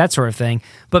 degrees, that sort of thing.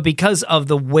 But because of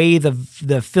the way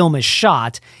the film is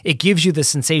shot, it gives you the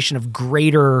sensation of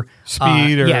greater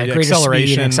Speed or greater acceleration,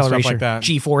 speed and stuff like that.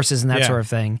 G-forces and that sort of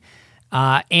thing.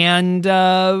 And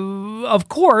of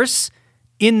course,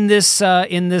 in this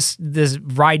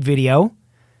ride video,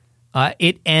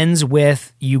 it ends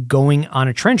with you going on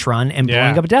a trench run and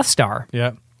blowing up a Death Star.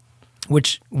 Yeah.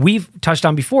 Which we've touched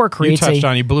on before.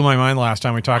 You blew my mind last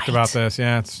time we talked about this.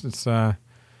 Yeah, it's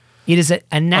it is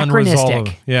anachronistic.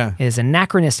 Unresolved. Yeah. It is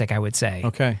anachronistic, I would say.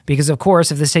 Okay. Because, of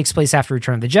course, if this takes place after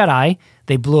Return of the Jedi,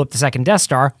 they blew up the second Death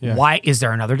Star. Yeah. Why is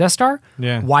there another Death Star?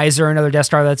 Yeah. Why is there another Death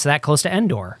Star that's that close to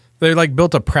Endor? They like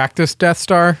built a practice Death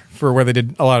Star for where they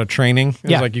did a lot of training.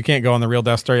 It was like, you can't go on the real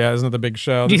Death Star yet. Isn't it the big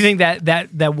show? Do you think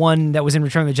that one that was in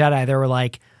Return of the Jedi, they were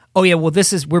like, oh yeah, well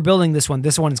we're building this one.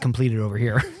 This one is completed over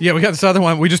here. Yeah, we got this other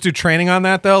one. We just do training on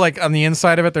that though. Like on the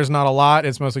inside of it, there's not a lot.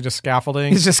 It's mostly just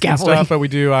scaffolding. It's just and scaffolding. stuff, but we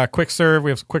do quick serve.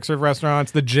 We have quick serve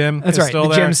restaurants. The gym That's is right. still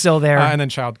The there. gym's still there. And then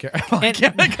childcare. I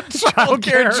can't make a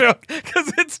childcare joke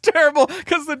because it's terrible.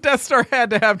 Because the Death Star had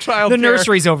to have childcare. The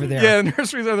nursery's over there. Yeah, the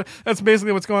nursery's over there. That's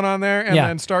basically what's going on there. And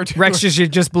then Star Tours. Rex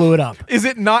just blew it up. Is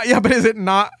it not? Yeah, but is it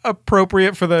not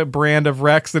appropriate for the brand of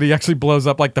Rex that he actually blows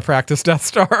up like the practice Death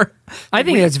Star? I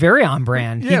think it's very on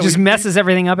brand. Yeah, he just messes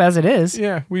everything up as it is.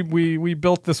 Yeah, we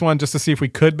built this one just to see if we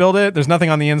could build it. There's nothing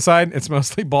on the inside. It's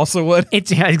mostly balsa wood.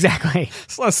 Exactly.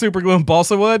 It's a lot of super glue and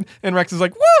balsa wood. And Rex is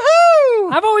like,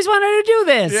 woohoo! I've always wanted to do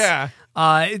this. Yeah.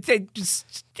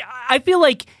 I feel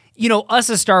like, us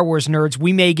as Star Wars nerds,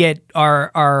 we may get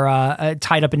our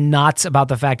tied up in knots about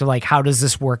the fact of like, how does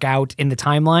this work out in the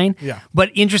timeline? Yeah.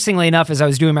 But interestingly enough, as I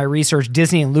was doing my research,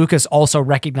 Disney and Lucas also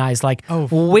recognized like,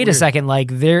 wait a second, like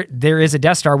there is a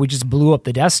Death Star. We just blew up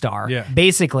the Death Star. Yeah.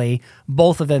 Basically,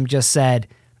 both of them just said,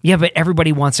 yeah, but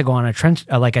everybody wants to go on a trench,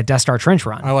 like a Death Star trench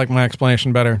run. I like my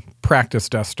explanation better. Practice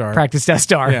Death Star. Practice Death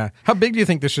Star. Yeah. How big do you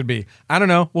think this should be? I don't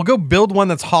know. We'll go build one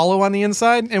that's hollow on the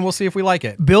inside, and we'll see if we like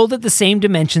it. Build it the same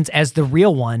dimensions as the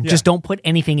real one. Just don't put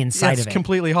anything inside It's of it.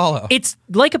 completely hollow. It's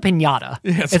like a piñata.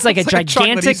 Yeah, it's like a chocolate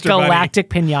gigantic Easter bunny.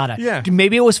 galactic piñata. Yeah.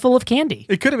 Maybe it was full of candy.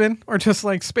 It could have been, or just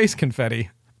like space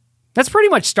confetti. That's pretty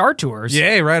much Star Tours.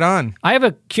 Yay, right on. I have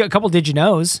a couple Did You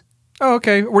Knows. Oh,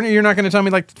 okay. You're not going to tell me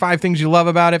like 5 things you love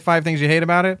about it, 5 things you hate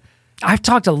about it? I've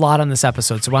talked a lot on this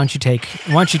episode, so why don't you take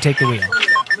the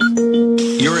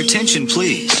wheel? Your attention,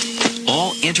 please.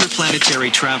 All interplanetary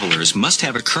travelers must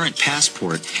have a current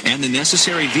passport and the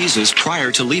necessary visas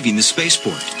prior to leaving the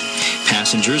spaceport.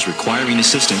 Passengers requiring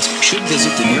assistance should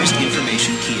visit the nearest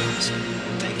information kiosk.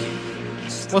 Thank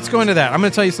you. Let's go into that. I'm going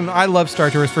to tell you something. I love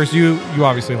Star Tours. First, you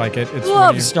obviously like it. It's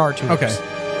Love Star Tours. Okay.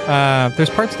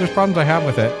 There's problems I have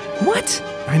with it. What?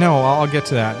 I know. I'll get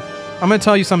to that. I'm going to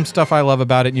tell you some stuff I love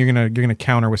about it, and you're gonna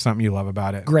counter with something you love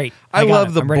about it. Great. I I got love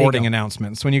it. the I'm ready to boarding go.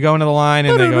 announcements when you go into the line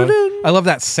and they go. I love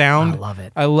that sound. I love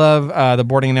it. I love the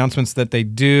boarding announcements that they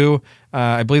do.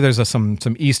 I believe there's some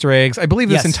Easter eggs. I believe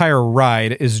this Yes. entire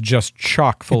ride is just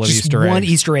chock full of Just Easter eggs. one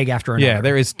Easter egg after another. Yeah,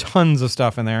 there is tons of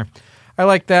stuff in there. I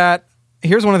like that.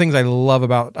 Here's one of the things I love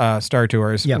about Star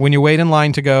Tours. Yep. When you wait in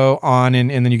line to go on and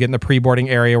then you get in the pre-boarding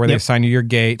area where they Yep. assign you your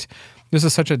gate. This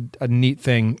is such a neat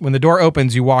thing. When the door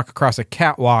opens, you walk across a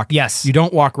catwalk. Yes. You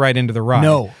don't walk right into the ride.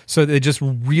 No. So they just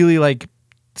really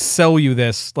sell you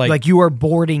this. Like you are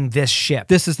boarding this ship.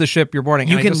 This is the ship you're boarding.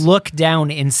 You And I can look down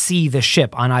and see the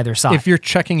ship on either side. If you're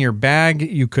checking your bag,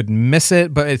 you could miss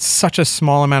it, but it's such a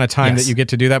small amount of time Yes. that you get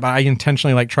to do that. But I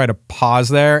intentionally try to pause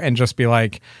there and just be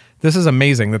like, this is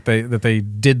amazing that they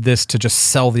did this to just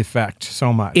sell the effect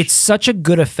so much. It's such a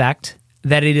good effect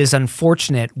that it is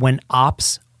unfortunate when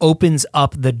Ops opens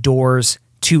up the doors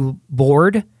to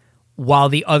board while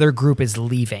the other group is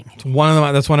leaving.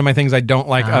 That's one of my things I don't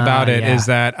like about it yeah. is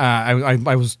that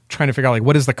I was trying to figure out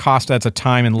what is the cost. That's a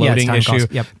time and Yeah, it's loading time issue.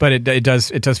 cost, yep. But it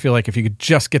does feel like if you could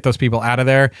just get those people out of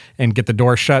there and get the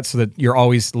door shut so that you're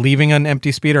always leaving an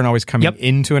empty speeder and always coming Yep.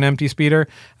 into an empty speeder,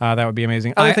 that would be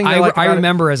amazing. Other thing I like I about it-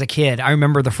 remember as a kid, I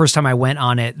remember the first time I went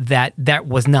on it that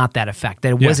was not that effect,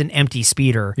 that it Yeah. was an empty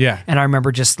speeder. Yeah. And I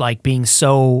remember just being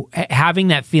having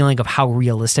that feeling of how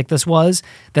realistic this was,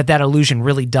 that illusion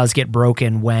really does get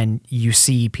broken when you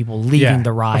see people leaving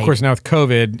the ride. Of course, now with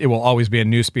COVID, it will always be a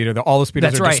new speeder. All the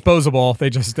speeders That's are right. disposable. They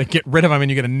get rid of them and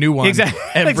you get a new one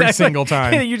every Exactly. single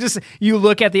time. you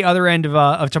look at the other end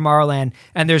of Tomorrowland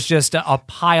and there's just a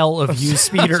pile of used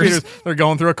speeders. They're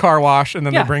going through a car wash and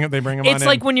then Yeah. they bring them It's on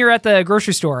like in. when you're at the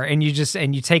grocery store and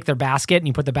you take their basket and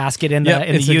you put the basket in the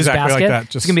It's used exactly like basket. that.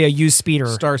 It's Just gonna be a used speeder.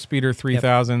 Star Speeder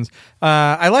 3000s.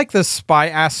 I like the spy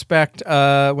aspect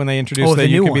when they introduced the that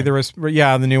you new can be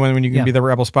one. the new one when you can Yeah. be the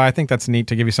rebel spy. I think that's neat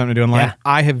to give you something to do online. Yeah.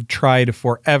 I have tried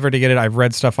forever to get it. I've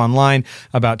read stuff online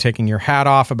about taking your hat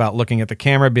off, about looking at the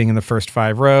camera, being in the first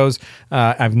 5 rows.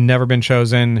 I've never been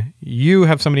chosen. You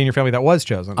have somebody in your family that was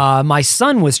chosen. My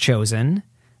son was chosen.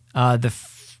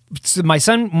 My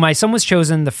son was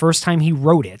chosen the first time he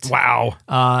wrote it. Wow.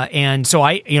 And so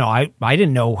I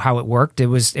didn't know how it worked. It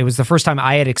was the first time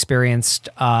I had experienced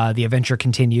The Adventure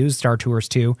Continues, Star Tours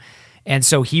 2. And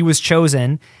so he was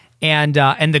chosen. And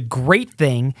the great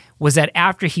thing was that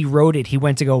after he wrote it, he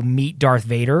went to go meet Darth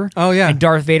Vader. Oh, yeah. And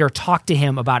Darth Vader talked to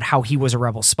him about how he was a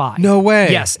rebel spy. No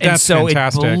way. Yes. And That's so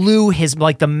fantastic. it blew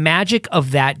the magic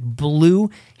of that blew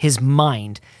his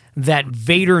mind that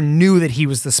Vader knew that he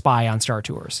was the spy on Star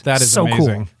Tours. That is so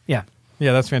amazing. cool. Yeah.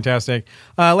 Yeah, that's fantastic.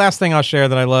 Last thing I'll share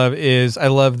that I love is I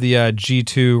love the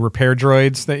G2 repair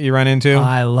droids that you run into.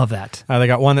 I love that. They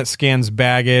got one that scans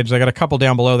baggage. They got a couple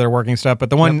down below that are working stuff, but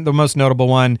the most notable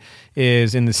one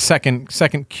is in the second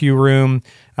queue room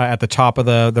at the top of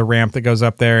the ramp that goes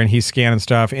up there, and he's scanning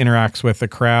stuff, interacts with the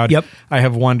crowd. Yep. I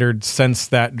have wondered since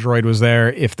that droid was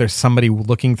there if there's somebody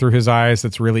looking through his eyes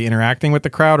that's really interacting with the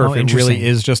crowd, or if it interesting. really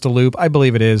is just a loop. I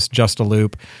believe it is just a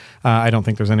loop. I don't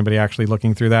think there's anybody actually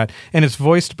looking through that, and it's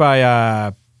voiced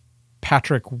by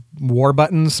Patrick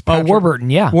Warburton's. Warburton,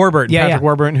 yeah. Warburton. Yeah, Patrick yeah.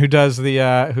 Warburton, who did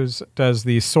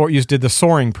the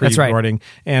soaring That's right. pre-boarding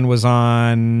and was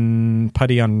on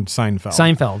Putty on Seinfeld.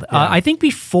 Seinfeld. I think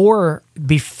before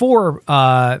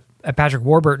Patrick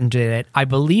Warburton did it, I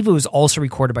believe it was also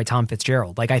recorded by Tom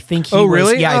Fitzgerald. I think he Oh, was,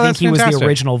 really? Yeah, Oh, I think that's he was the fantastic.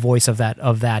 original voice of that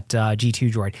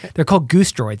G2 droid. They're called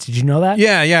Goose droids. Did you know that?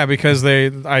 Yeah, because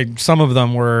some of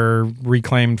them were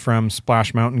reclaimed from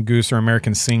Splash Mountain Goose or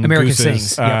American Sing American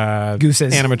Gooses. Sings, yeah.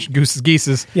 Gooses.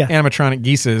 Geeses. Yeah. Animatronic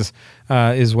Geeses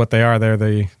is what they are. They're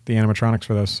the animatronics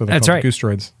for those. So they're That's called right. Goose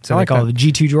droids. So I they like call that.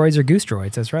 the G2 droids or Goose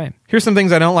droids. That's right. Here's some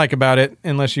things I don't like about it,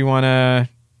 unless you want to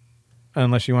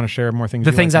share more things.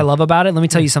 The things I love about it. Let me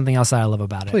tell you something else that I love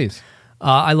about it. Please.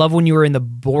 I love when you were in the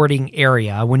boarding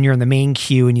area, when you're in the main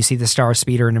queue and you see the Star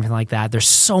Speeder and everything like that. There's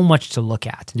so much to look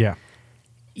at. Yeah.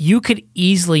 You could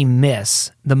easily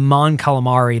miss the Mon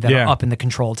Calamari that Yeah. are up in the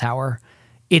control tower.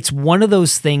 It's one of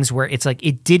those things where it's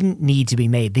it didn't need to be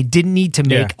made. They didn't need to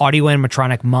make audio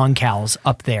animatronic Mon Cals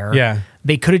up there. Yeah.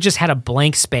 They could have just had a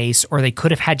blank space, or they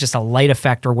could have had just a light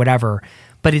effect or whatever.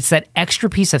 But it's that extra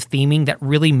piece of theming that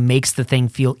really makes the thing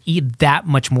feel that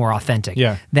much more authentic.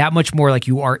 Yeah. That much more like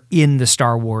you are in the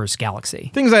Star Wars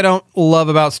galaxy. Things I don't love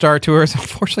about Star Tours.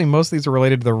 Unfortunately, most of these are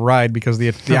related to the ride because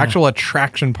the actual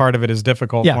attraction part of it is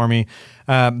difficult for me.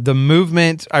 The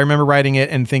movement, I remember riding it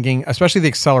and thinking, especially the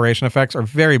acceleration effects are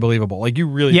very believable. You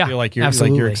really feel like you're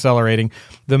absolutely. accelerating.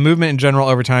 the movement in general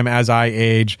over time as I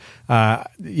age,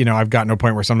 I've gotten to a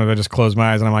point where sometimes I just close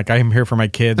my eyes and I'm like, I'm here for my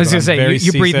kids. I was going to say,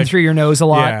 you're breathing through your nose a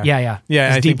lot. Yeah.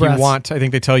 Yeah, I think I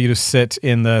think they tell you to sit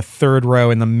in the third row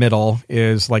in the middle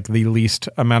is like the least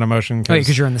amount of motion.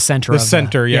 Because you're in the center.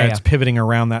 It's pivoting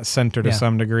around that center to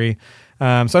some degree. So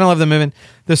I don't love the movement.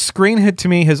 The screen hit to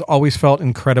me has always felt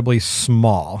incredibly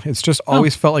small. It's just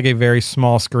always felt like a very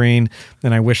small screen,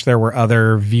 and I wish there were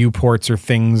other viewports or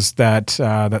things that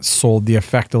sold the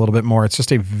effect a little bit more. It's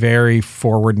just a very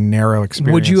forward, narrow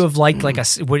experience. Would you have liked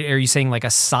are you saying like a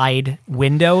side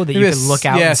window that you could look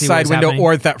out and see side window happening?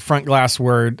 Or that front glass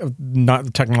where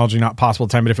not technology not possible at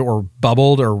the time, but if it were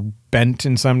bubbled or bent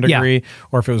in some degree,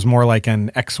 or if it was more like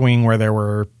an X-wing where there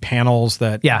were panels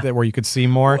that where you could see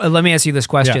more. Let me ask you this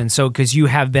question. So, because you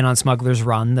have been on Smuggler's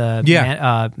Run, the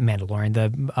Mandalorian,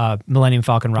 the Millennium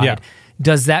Falcon ride,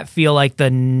 does that feel like the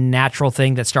natural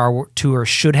thing that Star Wars Tour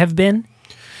should have been?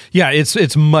 Yeah,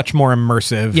 it's much more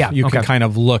immersive. Yeah, you can kind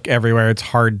of look everywhere. It's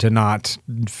hard to not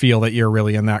feel that you're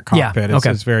really in that cockpit.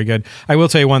 It's very good. I will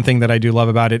tell you one thing that I do love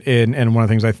about it, and one of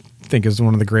the things I think is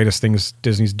one of the greatest things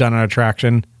Disney's done on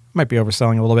attraction. Might be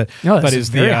overselling a little bit, but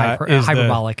is the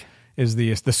hyperbolic. Is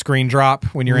the screen drop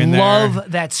when you're in there?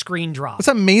 Love that screen drop. It's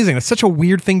amazing. It's such a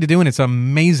weird thing to do, and it's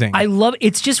amazing. I love.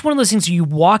 It's just one of those things. You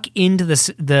walk into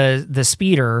the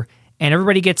speeder, and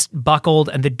everybody gets buckled,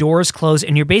 and the doors close,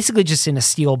 and you're basically just in a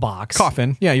steel box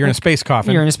coffin. Yeah, you're in a space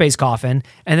coffin. You're in a space coffin,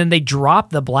 and then they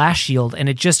drop the blast shield, and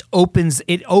it just opens.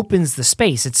 It opens the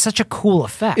space. It's such a cool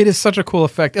effect. It is such a cool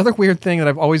effect. The other weird thing that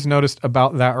I've always noticed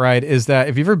about that ride is that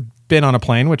if you've ever been on a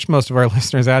plane, which most of our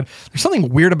listeners had, there's something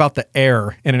weird about the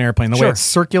air in an airplane. The way it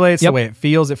circulates, the way it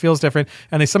feels different.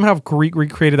 And they somehow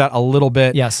recreated that a little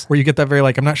bit. Yes. Where you get that very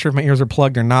I'm not sure if my ears are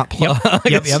plugged or not plugged.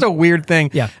 It's just a weird thing.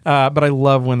 Yeah. But I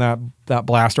love when that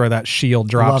blast or that shield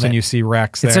drops and you see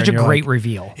Rex there. It's such a great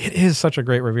reveal. It is such a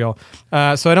great reveal.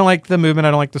 So I don't like the movement.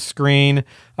 I don't like the screen.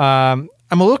 I'm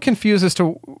a little confused as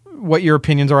to what your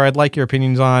opinions are. I'd like your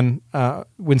opinions on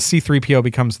when C-3PO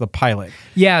becomes the pilot.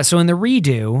 Yeah, so in the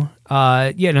redo,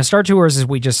 Star Tours, as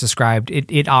we just described,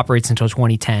 it operates until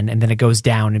 2010, and then it goes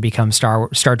down and becomes Star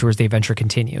Tours: The Adventure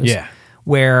Continues. Yeah,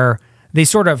 where they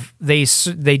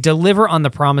they deliver on the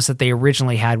promise that they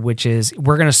originally had, which is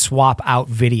we're going to swap out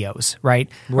videos. Right?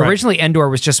 Originally, Endor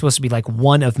was just supposed to be like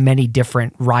one of many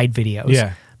different ride videos.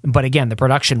 Yeah. But again, the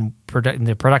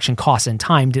production costs and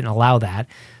time didn't allow that.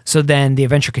 So then The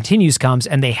Adventure Continues comes,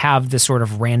 and they have this sort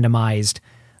of randomized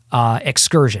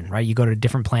excursion, right? You go to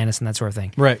different planets and that sort of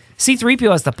thing. Right.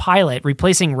 C-3PO as the pilot,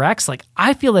 replacing Rex,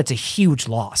 I feel that's a huge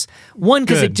loss. One,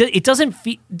 because it doesn't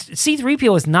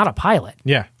C-3PO is not a pilot.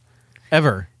 Yeah.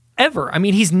 Ever. I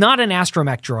mean, he's not an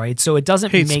astromech droid, so it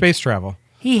doesn't hates space travel.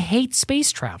 He hates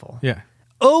space travel. Yeah.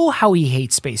 Oh, how he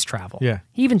hates space travel. Yeah.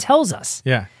 He even tells us.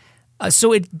 Yeah.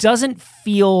 So it doesn't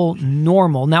feel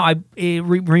normal. Now,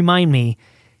 remind me,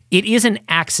 it is an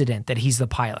accident that he's the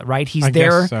pilot, right? He's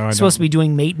supposed to be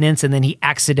doing maintenance, and then he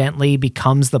accidentally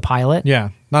becomes the pilot. Yeah,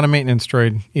 not a maintenance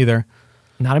droid either.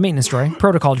 Not a maintenance droid,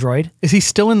 protocol droid. Is he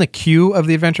still in the queue of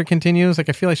The Adventure Continues? I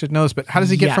feel I should know this, but how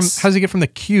does he get from the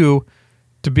queue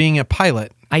to being a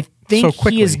pilot? I think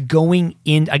he is going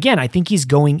in again. I think he's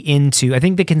going into. I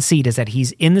think the conceit is that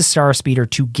he's in the Star Speeder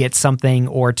to get something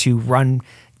or to run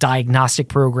diagnostic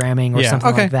programming or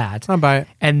something like that. I'll buy it.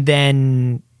 And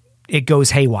then it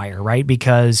goes haywire, right?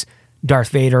 Because Darth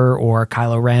Vader or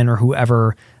Kylo Ren or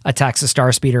whoever attacks the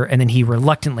Star Speeder, and then he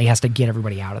reluctantly has to get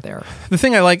everybody out of there. The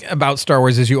thing I like about Star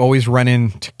Wars is you always run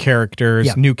into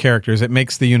characters, new characters. It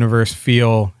makes the universe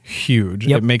feel huge.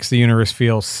 It makes the universe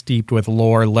feel steeped with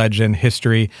lore, legend,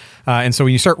 history. And so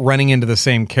when you start running into the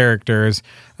same characters,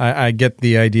 I get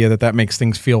the idea that makes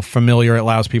things feel familiar. It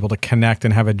allows people to connect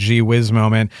and have a gee whiz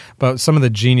moment. But some of the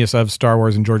genius of Star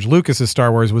Wars and George Lucas's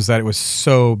Star Wars was that it was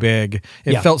so big.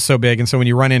 It felt so big. And so when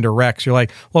you run into Rex, you're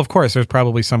like, well, of course, there's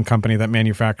probably some company that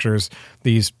manufactures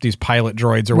these pilot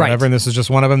droids or whatever, and this is just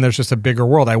one of them. There's just a bigger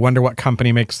world. I wonder what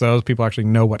company makes those. People actually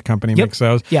know what company makes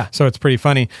those. Yeah. So it's pretty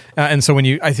funny. And so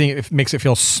I think it makes it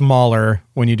feel smaller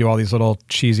when you do all these little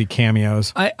cheesy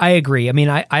cameos. I agree. I mean,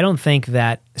 I don't think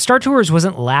that Star Tours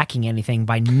wasn't lacking anything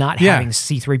by not having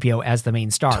C-3PO as the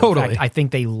main star. Totally. In fact, I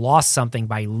think they lost something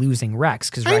by losing Rex.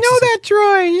 Because I know that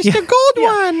droid. He's the gold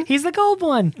one. He's the gold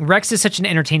one. Rex is such an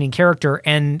entertaining character,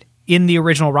 and in the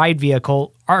original ride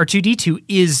vehicle, R2-D2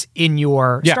 is in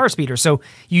your Star Speeder. So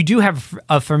you do have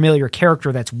a familiar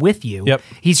character that's with you. Yep.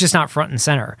 He's just not front and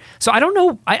center. So I don't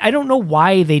know. I don't know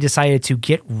why they decided to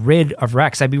get rid of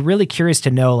Rex. I'd be really curious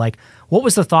to know, what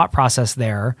was the thought process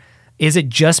there? Is it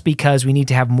just because we need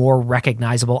to have more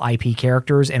recognizable IP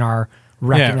characters in our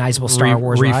recognizable Star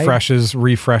Wars ride.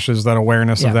 refreshes that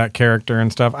awareness Yeah. of that character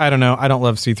and stuff. I don't know. I don't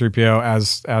love C-3PO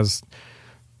as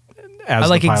I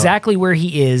like the pilot. exactly where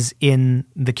he is in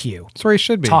the queue. That's where he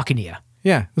should be. Talking to you.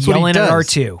 Yeah, that's Yelling what he at does.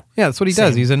 R2. Yeah, that's what he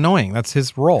does. He's annoying. That's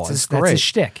his role. It's That's great. his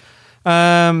shtick.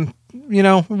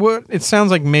 It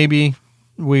sounds like maybe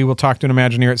we will talk to an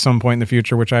Imagineer at some point in the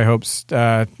future, which I hope,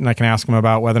 and I can ask him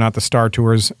about whether or not the Star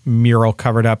Tours mural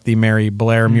covered up the Mary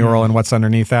Blair mural and what's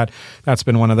underneath that. That's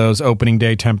been one of those opening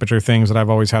day temperature things that I've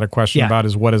always had a question about,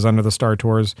 is what is under the Star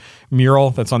Tours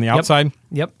mural that's on the outside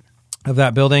of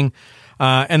that building.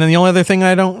 And then the only other thing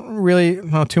I don't really,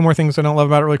 two more things I don't love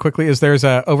about it really quickly is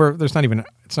it's not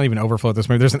even overflow at this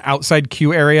movie. There's an outside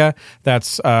queue area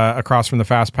that's across from the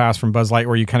Fast Pass from Buzz Light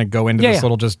where you kind of go into this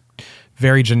little just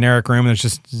very generic room. There's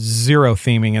just zero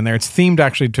theming in there. It's themed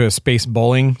actually to a space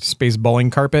bowling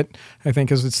carpet, I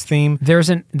think is its theme. There's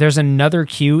another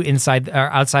queue inside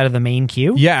or outside of the main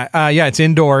queue. Yeah, it's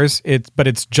indoors. But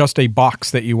it's just a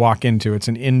box that you walk into. It's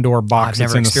an indoor box. I've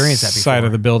never experienced that before. Side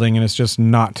of the building, and it's just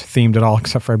not themed at all.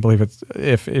 Except for I believe it's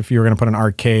if you were going to put an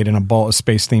arcade in a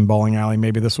space themed bowling alley,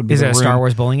 maybe this would be. Is the it a room. Star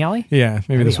Wars bowling alley? Yeah,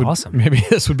 maybe this would awesome. Maybe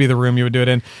this would be the room you would do it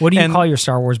in. What do you call your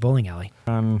Star Wars bowling alley?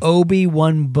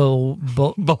 Obi-Wan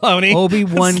Bologna.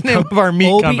 Obi-Wan That's the name of our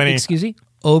meat company. Excuse me.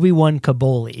 Obi-Wan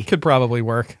Kaboli. Could probably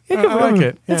work. I like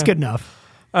it. It's Yeah. good enough.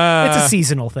 It's a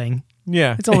seasonal thing.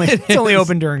 Yeah, It's only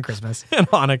open during Christmas and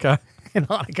Hanukkah. and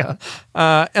Hanukkah.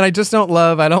 And I just don't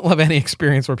love any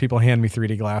experience where people hand me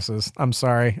 3D glasses. I'm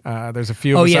sorry. There's a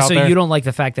few of us out So there. you don't like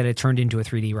the fact that it turned into a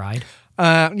 3D ride?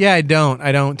 Yeah, I don't.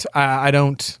 I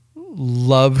don't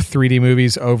love 3D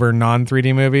movies over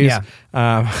non-3D movies. Yeah.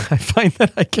 I find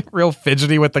that I get real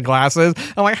fidgety with the glasses.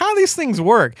 I'm like, how do these things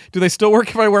work? Do they still work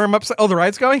if I wear them upside? Oh, the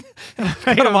ride's going?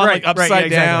 Put them on like upside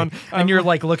down. And you're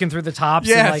like looking through the tops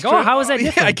Yeah, and like, oh, how is that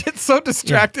different? Yeah, I get so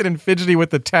distracted and fidgety with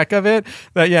the tech of it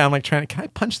that, I'm like can I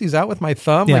punch these out with my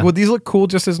thumb? Yeah. Like, would these look cool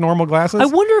just as normal glasses? I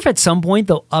wonder if at some point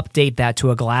they'll update that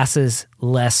to a glasses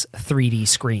less 3D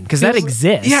screen because that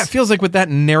exists. Yeah, it feels like with that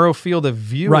narrow field of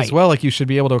view Right. as well, like you should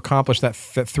be able to accomplish that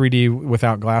 3D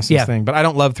without glasses thing. But I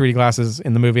don't love 3D glasses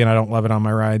in the movie, and I don't love it on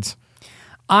my rides.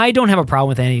 I don't have a problem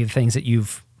with any of the things that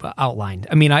you've outlined.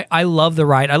 I mean, I love the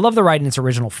ride. I love the ride in its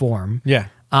original form. Yeah.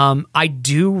 I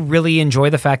do really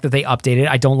enjoy the fact that they updated it.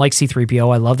 I don't like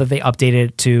C-3PO. I love that they updated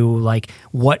it to like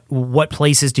what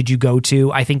places did you go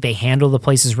to? I think they handle the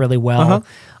places really well.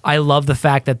 I love the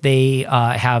fact that they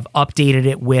have updated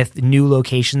it with new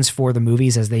locations for the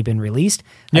movies as they've been released.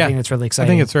 I think that's really exciting.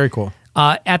 I think it's very cool.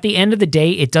 At the end of the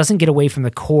day, it doesn't get away from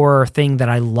the core thing that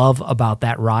I love about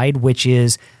that ride, which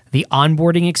is the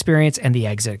onboarding experience and the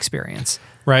exit experience.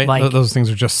 Right. Like, Those things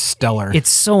are just stellar. it's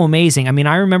so amazing. I mean,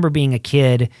 I remember being a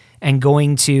kid and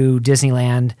going to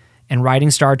Disneyland and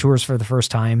riding Star Tours for the first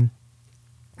time,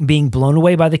 being blown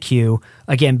away by the queue,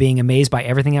 again, being amazed by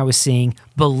everything I was seeing,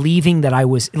 believing that I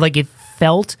was, like, it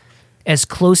felt as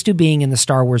close to being in the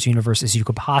Star Wars universe as you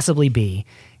could possibly be,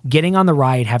 getting on the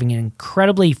ride, having an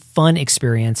incredibly fun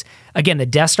experience. Again, the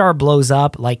Death Star blows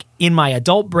up. Like, in my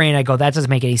adult brain, I go, that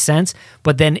doesn't make any sense.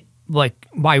 But then, like,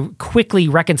 I quickly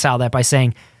reconcile that by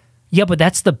saying, yeah, but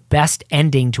that's the best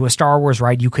ending to a Star Wars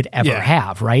ride you could ever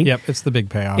have, right? Yep, it's the big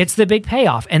payoff. It's the big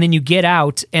payoff, and then you get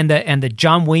out, and the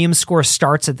John Williams score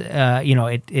starts at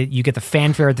you get the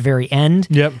fanfare at the very end.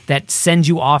 Yep. That sends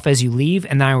you off as you leave,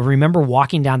 and then I remember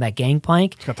walking down that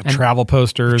gangplank. It's got the travel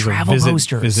posters,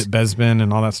 visit Bespin,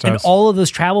 and all that stuff. And all of those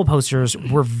travel posters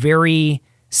were very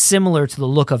similar to the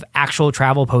look of actual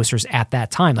travel posters at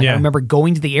that time. Like I remember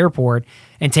going to the airport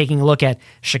and taking a look at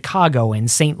Chicago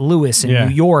and St. Louis and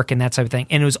New York and that type of thing.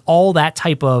 And it was all that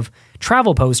type of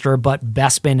travel poster, but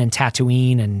Bespin and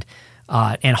Tatooine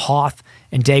and Hoth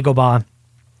and Dagobah.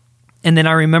 And then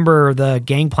I remember the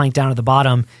gangplank down at the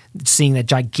bottom, seeing that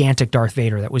gigantic Darth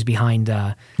Vader that was behind,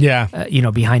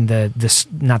 behind the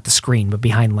not the screen, but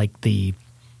behind like the,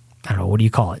 I don't know, what do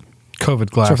you call it?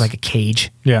 COVID glass. Sort of like a cage.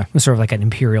 Yeah. It was sort of like an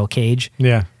Imperial cage.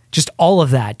 Yeah. Just all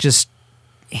of that, just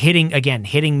hitting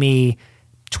me,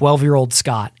 12-year-old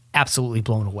Scott, absolutely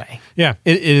blown away. Yeah.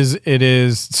 It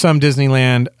is. Some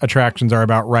Disneyland attractions are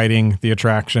about riding the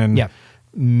attraction. Yeah.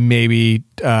 Maybe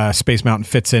Space Mountain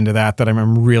fits into that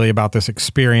I'm really about this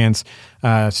experience.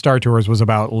 Star Tours was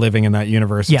about living in that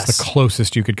universe. Yes. It's the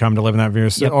closest you could come to live in that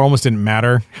universe. Yep. It almost didn't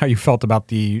matter how you felt about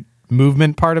the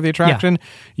movement part of the attraction,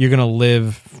 you're going to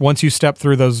live once you step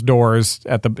through those doors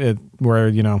at where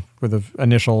the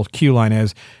initial queue line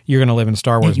is. You're going to live in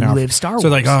Star Wars you now. live Star Wars. So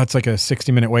like, oh, it's like a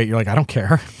 60-minute wait. You're like, I don't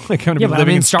care. Like I'm going to be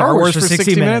living in Star Wars for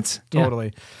 60 minutes. Yeah.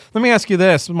 Totally. Let me ask you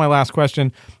this. My last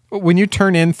question. When you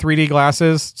turn in 3D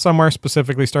glasses somewhere,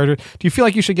 specifically Star Wars, do you feel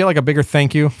like you should get like a bigger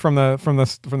thank you from the staff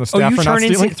you for not turn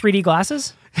in stealing? 3D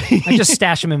glasses? I just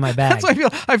stash them in my bag. That's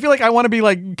what I feel like I want to be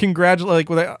like congratulate,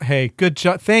 like, hey, good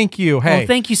job, thank you, hey, well,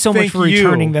 thank you so much for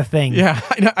returning the thing. Yeah,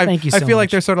 thank you. So I feel like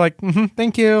much. they're sort of like,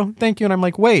 thank you, and I'm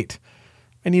like, wait,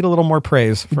 I need a little more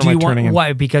praise for my turning in.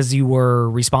 Why? Because you were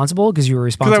responsible? Because you were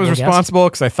responsible? Because I was guest? responsible,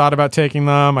 because I thought about taking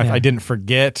them. Yeah. I didn't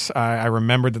forget. I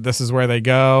remembered that this is where they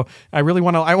go. I really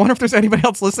want to. I wonder if there's anybody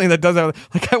else listening that does that.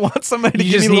 Like, I want somebody to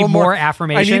You give just me a need little more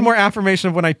affirmation? I need more affirmation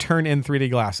of when I turn in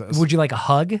 3D glasses. Would you like a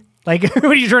hug? Like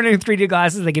when you turn in 3D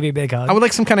glasses, they give you a big hug? I would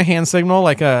like some kind of hand signal,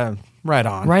 like a right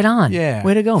on. Right on. Yeah.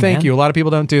 Way to go, Thank man. you. A lot of people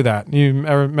don't do that. You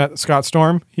ever met Scott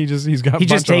Storm? He just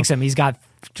takes them. He's got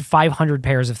 500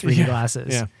 pairs of 3D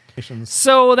glasses. Yeah.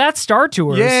 So that's Star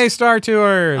Tours. Yay, Star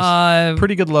Tours.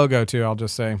 Pretty good logo too, I'll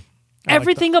just say.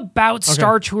 Everything about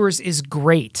Star Tours is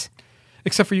great.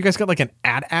 Except for you guys got like an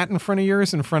AT-AT in front of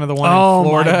yours, in front of the one Oh, in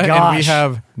Florida, my and gosh. we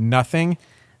have nothing.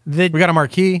 We got a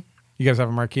marquee. You guys have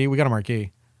a marquee? We got a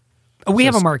marquee. We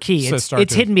have a marquee.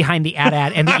 It's hidden behind the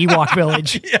AT-AT and the Ewok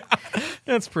Village. Yeah,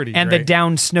 that's pretty and great. the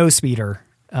down snow speeder.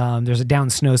 There's a down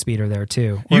snow speeder there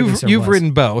too. You've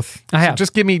ridden both. I have. So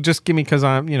just give me because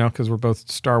I'm because we're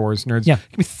both Star Wars nerds. Yeah.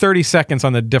 Give me 30 seconds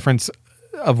on the difference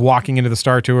of walking into the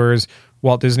Star Tours,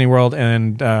 Walt Disney World,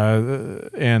 and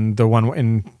the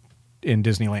one in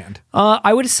Disneyland.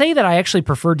 I would say that I actually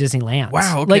prefer Disneyland.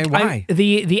 Wow, okay, why?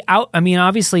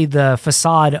 Obviously the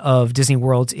facade of Disney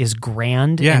World is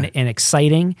grand and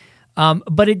exciting,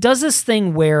 but it does this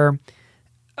thing where,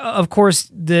 of course,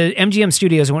 the MGM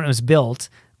Studios, when it was built,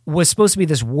 was supposed to be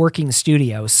this working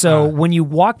studio. So when you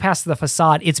walk past the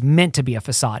facade, it's meant to be a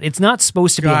facade. It's not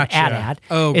supposed to be an AT-AT.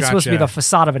 Oh, it's supposed to be gotcha. the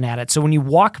facade of an AT-AT. So when you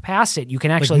walk past it, you can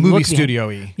actually Like movie look behind-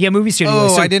 studio-y. Yeah, movie studio. Oh,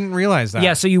 So- I didn't realize that.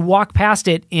 Yeah, so you walk past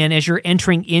it, and as you're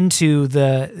entering into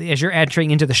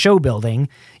the show building,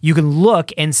 you can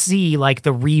look and see like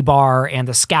the rebar and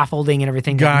the scaffolding and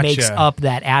everything that makes Gotcha. up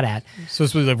that AT-AT. So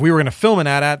if we were going to film an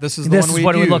AT-AT, this is the This one is we'd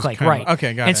what it would use, look like, kind of. right?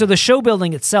 Okay, got it. And so the show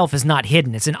building itself is not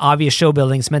hidden; it's an obvious show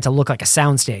building. It's meant to look like a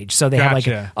soundstage. So they have like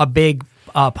Gotcha. a big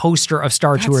poster of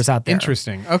Star Tours out there.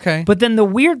 Interesting. Okay. But then the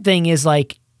weird thing is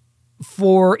like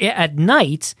at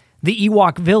night, the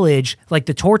Ewok Village, like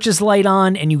the torches light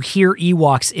on and you hear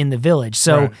Ewoks in the village.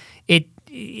 So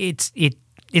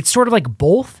it's sort of like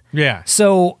both. Yeah.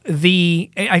 So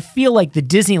I feel like the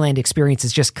Disneyland experience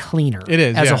is just cleaner. It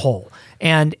is, as yeah. a whole.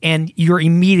 And you're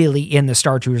immediately in the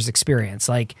Star Tours experience.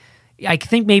 Like I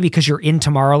think maybe because you're in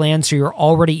Tomorrowland, so you're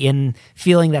already in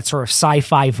feeling that sort of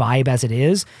sci-fi vibe as it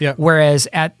is. Yep. Whereas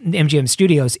at MGM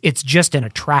Studios, it's just an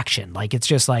attraction. Like it's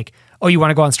just like, oh, you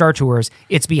want to go on Star Tours?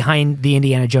 It's behind the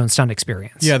Indiana Jones Stunt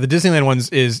Experience. Yeah, the Disneyland ones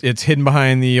it's hidden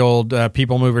behind the old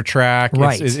People Mover track.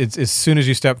 Right. It's as soon as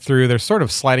you step through, there's sort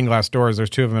of sliding glass doors.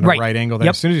 There's two of them at Right. a right angle. There.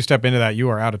 Yep. As soon as you step into that, you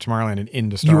are out of Tomorrowland and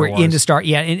into Star Wars. You were into Star.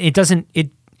 Yeah, and it doesn't.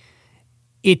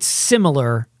 It's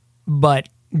similar, but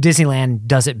Disneyland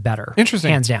does it better.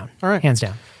 Interesting. Hands down. All right. Hands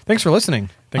down. Thanks for listening.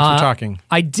 Thanks for talking.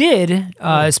 I did.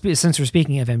 Since we're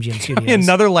speaking of MGM Studios,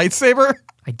 Another lightsaber?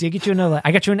 I did get you another.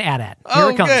 I got you an AT-AT. Here Oh,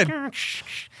 it comes.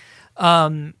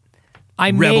 good.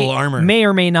 I Rebel armor. may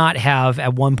or may not have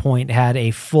at one point had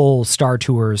a full Star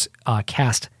Tours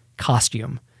cast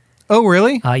costume. Oh,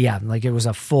 really? Yeah, like it was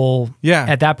a full. Yeah.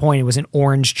 At that point, it was an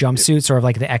orange jumpsuit, sort of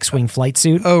like the X-wing flight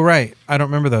suit. Oh, right. I don't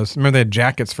remember those. Remember they had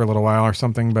jackets for a little while or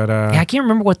something, but Yeah, I can't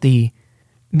remember what they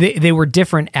were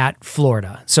different at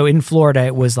Florida. So in Florida,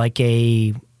 it was like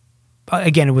it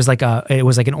was like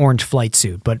an orange flight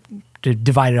suit, but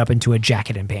divided up into a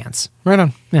jacket and pants. right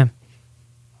on. Yeah,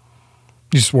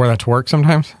 You just wore that to work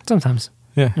sometimes? sometimes.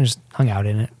 Yeah. I just hung out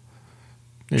in it.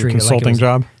 Your Treat it like it consulting was-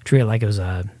 job? Treat it like it was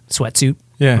a sweatsuit.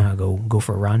 Yeah. Go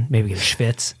for a run. Maybe get a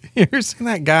schwitz. You ever seen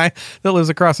that guy that lives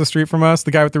across the street from us? The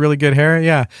guy with the really good hair?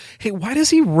 Yeah. Hey, why does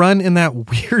he run in that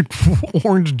weird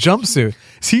orange jumpsuit?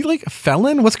 Is he like a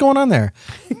felon? What's going on there?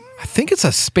 I think it's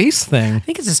a space thing. I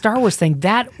think it's a Star Wars thing.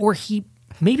 That or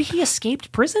maybe he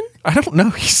escaped prison. I don't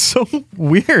know. He's so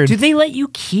weird. Do they let you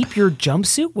keep your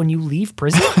jumpsuit when you leave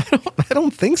prison? I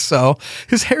don't think so.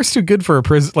 His hair's too good for a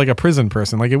prison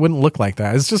person. Like it wouldn't look like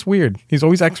that. It's just weird. He's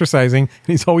always exercising and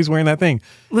he's always wearing that thing.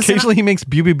 Listen, Occasionally he makes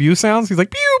pew pew pew sounds. He's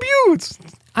like pew pew. It's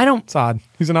I don't odd.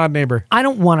 He's an odd neighbor.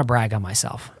 want to brag on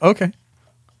myself. Okay.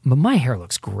 But my hair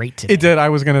looks great today. It did. I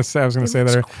was gonna say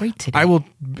that. Great today. I will.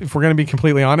 If we're gonna be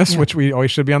completely honest, which we always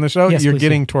should be on the show, Yes, you're please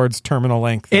getting towards terminal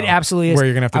length. It though, absolutely is. Where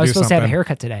you're gonna have to I was do supposed something. to have a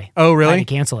haircut today. Oh, really? I had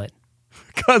to cancel it.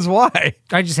 Because why?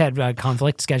 I just had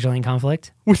scheduling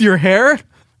conflict. With your hair?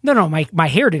 No, my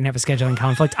hair didn't have a scheduling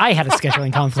conflict. I had a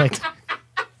scheduling conflict.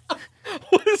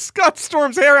 What does Scott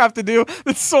Storm's hair have to do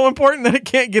that's so important that it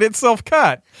can't get itself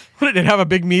cut? What, did it have a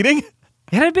big meeting? It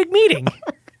had a big meeting.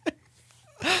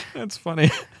 That's funny.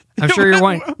 I'm sure you're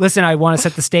wondering. Listen, I want to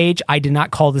set the stage. I did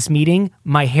not call this meeting.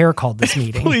 My hair called this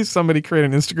meeting. Please, somebody create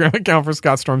an Instagram account for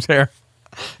Scott Storm's hair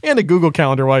and a Google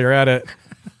Calendar while you're at it.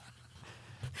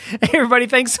 Hey, everybody,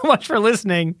 thanks so much for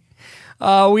listening.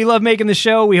 We love making the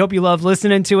show. We hope you love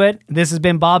listening to it. This has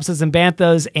been Bobsleds and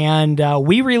Banthas, and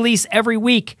we release every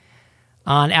week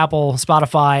on Apple,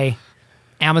 Spotify,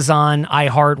 Amazon,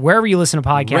 iHeart, wherever you listen to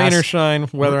podcasts. Rain or shine,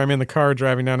 whether I'm in the car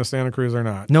driving down to Santa Cruz or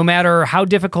not. No matter how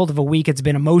difficult of a week it's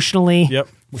been emotionally,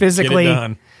 physically,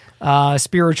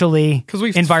 spiritually,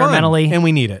 environmentally. Fun, and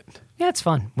we need it. Yeah, it's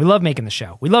fun. We love making the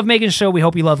show. We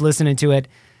hope you love listening to it.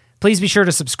 Please be sure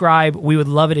to subscribe. We would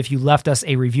love it if you left us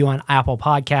a review on Apple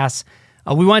Podcasts.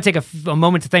 We want to take a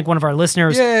moment to thank one of our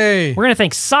listeners. Yay! We're going to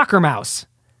thank Soccer Mouse.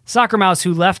 Soccer Mouse,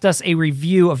 who left us a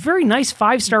review, a very nice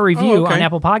 5-star review on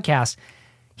Apple Podcasts.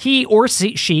 He or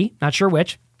she, not sure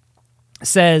which,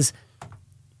 says,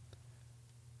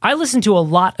 I listen to a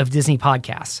lot of Disney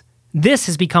podcasts. This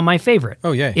has become my favorite.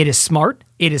 Oh, yay. It is smart.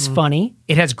 It is funny.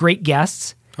 It has great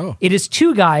guests. Oh. It is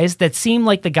two guys that seem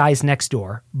like the guys next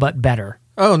door, but better.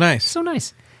 Oh, nice. So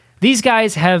nice. These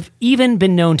guys have even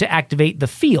been known to activate the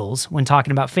feels when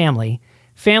talking about family.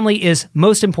 Family is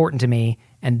most important to me,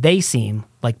 and they seem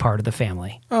like part of the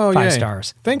family. Oh, 5 yay.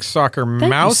 stars. Thanks, Soccer Thank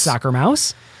Mouse. you, Soccer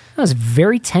Mouse. That was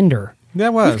very tender.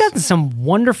 That was. We've gotten some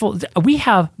wonderful... We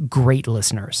have great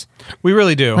listeners. We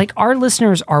really do. Like, our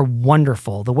listeners are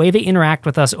wonderful. The way they interact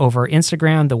with us over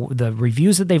Instagram, the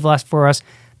reviews that they've left for us,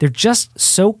 they're just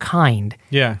so kind.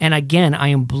 Yeah. And again, I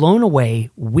am blown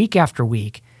away week after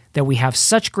week that we have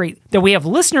that we have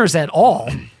listeners at all,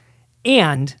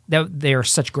 and that they are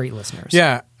such great listeners.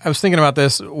 Yeah, I was thinking about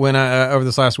this when over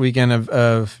this last weekend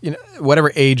of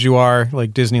whatever age you are,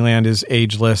 like Disneyland is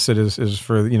ageless. It is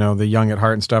for the young at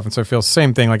heart and stuff. And so I feel the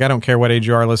same thing. Like I don't care what age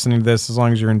you are listening to this, as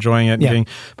long as you're enjoying it. And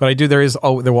but I do. There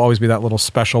will always be that little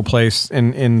special place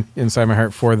inside my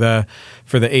heart for the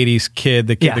 80s kid,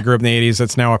 the kid that grew up in the 80s.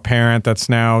 That's now a parent. That's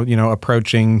now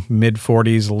approaching mid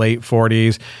 40s, late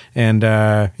 40s, and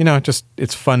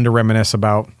it's fun to reminisce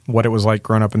about what it was like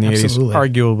growing up in the 80s.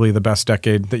 Arguably the best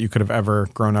decade that you could have ever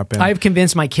grown up in. I've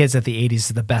convinced my kids that the 80s is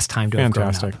the best time to have grown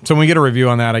up. So when we get a review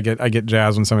on that, I get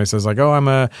jazzed when somebody says like, "Oh, I'm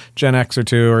a Gen X or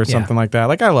 2 or something like that."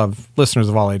 Like I love listeners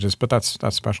of all ages, but that's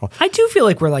special. I do feel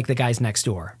like we're like the guys next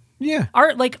door. Yeah,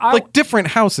 like different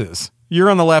houses. You're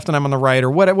on the left and I'm on the right,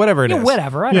 or whatever it is.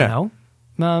 Whatever. I don't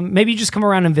know. Maybe you just come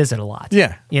around and visit a lot.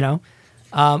 Yeah.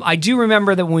 I do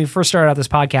remember that when we first started out this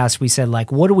podcast, we said,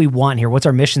 like, what do we want here? What's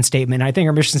our mission statement? And I think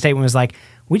our mission statement was like,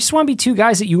 we just want to be two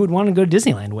guys that you would want to go to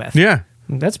Disneyland with. Yeah.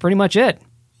 That's pretty much it.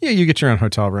 Yeah, you get your own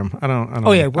hotel room. I don't.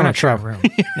 Oh, yeah, we're not traveling.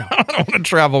 No. I don't want to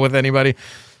travel with anybody.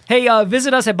 Hey,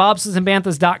 visit us at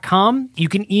bobsledsandbanthas.com. You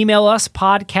can email us,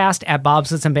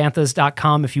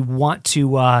 podcast@bobsledsandbanthas.com. If you want to,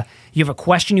 you have a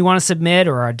question you want to submit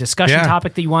or a discussion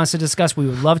topic that you want us to discuss, we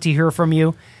would love to hear from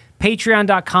you.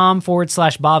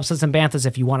 Patreon.com/bobsledsandbanthas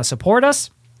if you want to support us.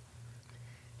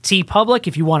 TeePublic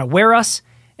if you want to wear us.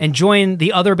 And join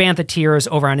the other Bantha tiers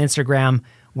over on Instagram.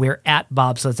 We're at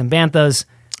bobsledsandbanthas.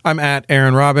 I'm at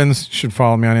Aaron Robbins. You should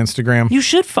follow me on Instagram. You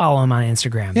should follow him on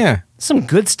Instagram. Yeah. Some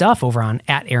good stuff over on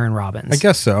at Aaron Robbins. I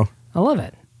guess so. I love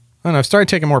it. I don't know. I've started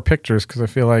taking more pictures because I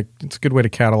feel like it's a good way to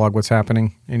catalog what's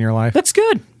happening in your life. Looks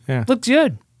good. Yeah. Looks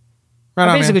good. Right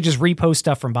I on, basically man. just repost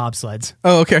stuff from bobsleds.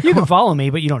 Oh, okay. You can follow me,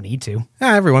 but you don't need to.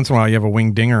 Yeah, every once in a while you have a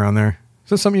wing dinger on there.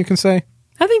 Is that something you can say?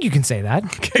 I think you can say that.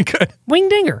 Okay, good. Wing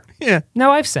dinger. Yeah.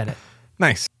 No, I've said it.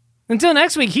 Nice. Until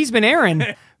next week, he's been Aaron,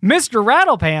 Mr.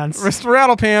 Rattlepants. Mr.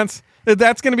 Rattlepants.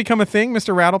 That's going to become a thing,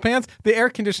 Mr. Rattlepants. The air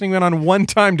conditioning went on one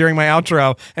time during my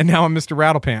outro, and now I'm Mr.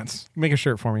 Rattlepants. Make a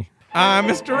shirt for me. I'm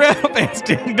Mr. Rattlepants.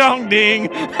 Ding dong ding.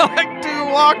 I like to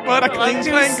walk, but I cling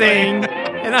to sing.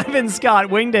 And I've been Scott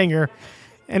Wingdinger.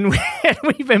 And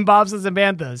we've been Bobsleds and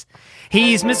Banthas.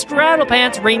 He's Mr.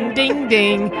 Rattlepants, ring ding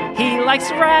ding. He likes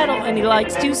to rattle and he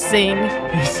likes to sing.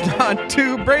 He's not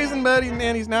too brazen, but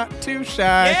he's not too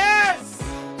shy. Yes!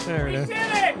 There it is. We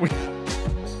did it!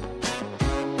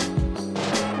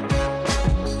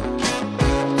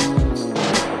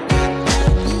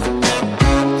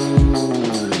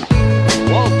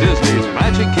 Walt Disney's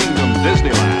Magic Kingdom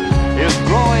Disneyland is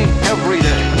growing every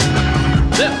day.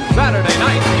 This Saturday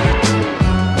night,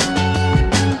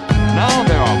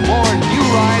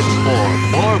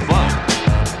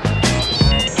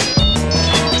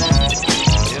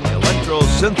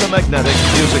 synthomagnetic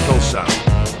musical sound.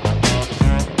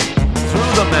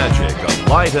 Through the magic of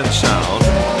light and sound.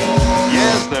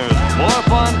 Yes, there's more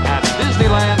fun at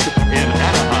Disneyland in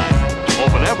Anaheim.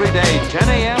 Open every day, 10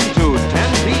 a.m. to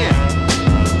 10 p.m.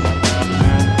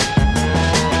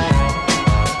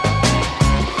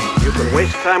 You can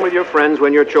waste time with your friends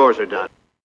when your chores are done.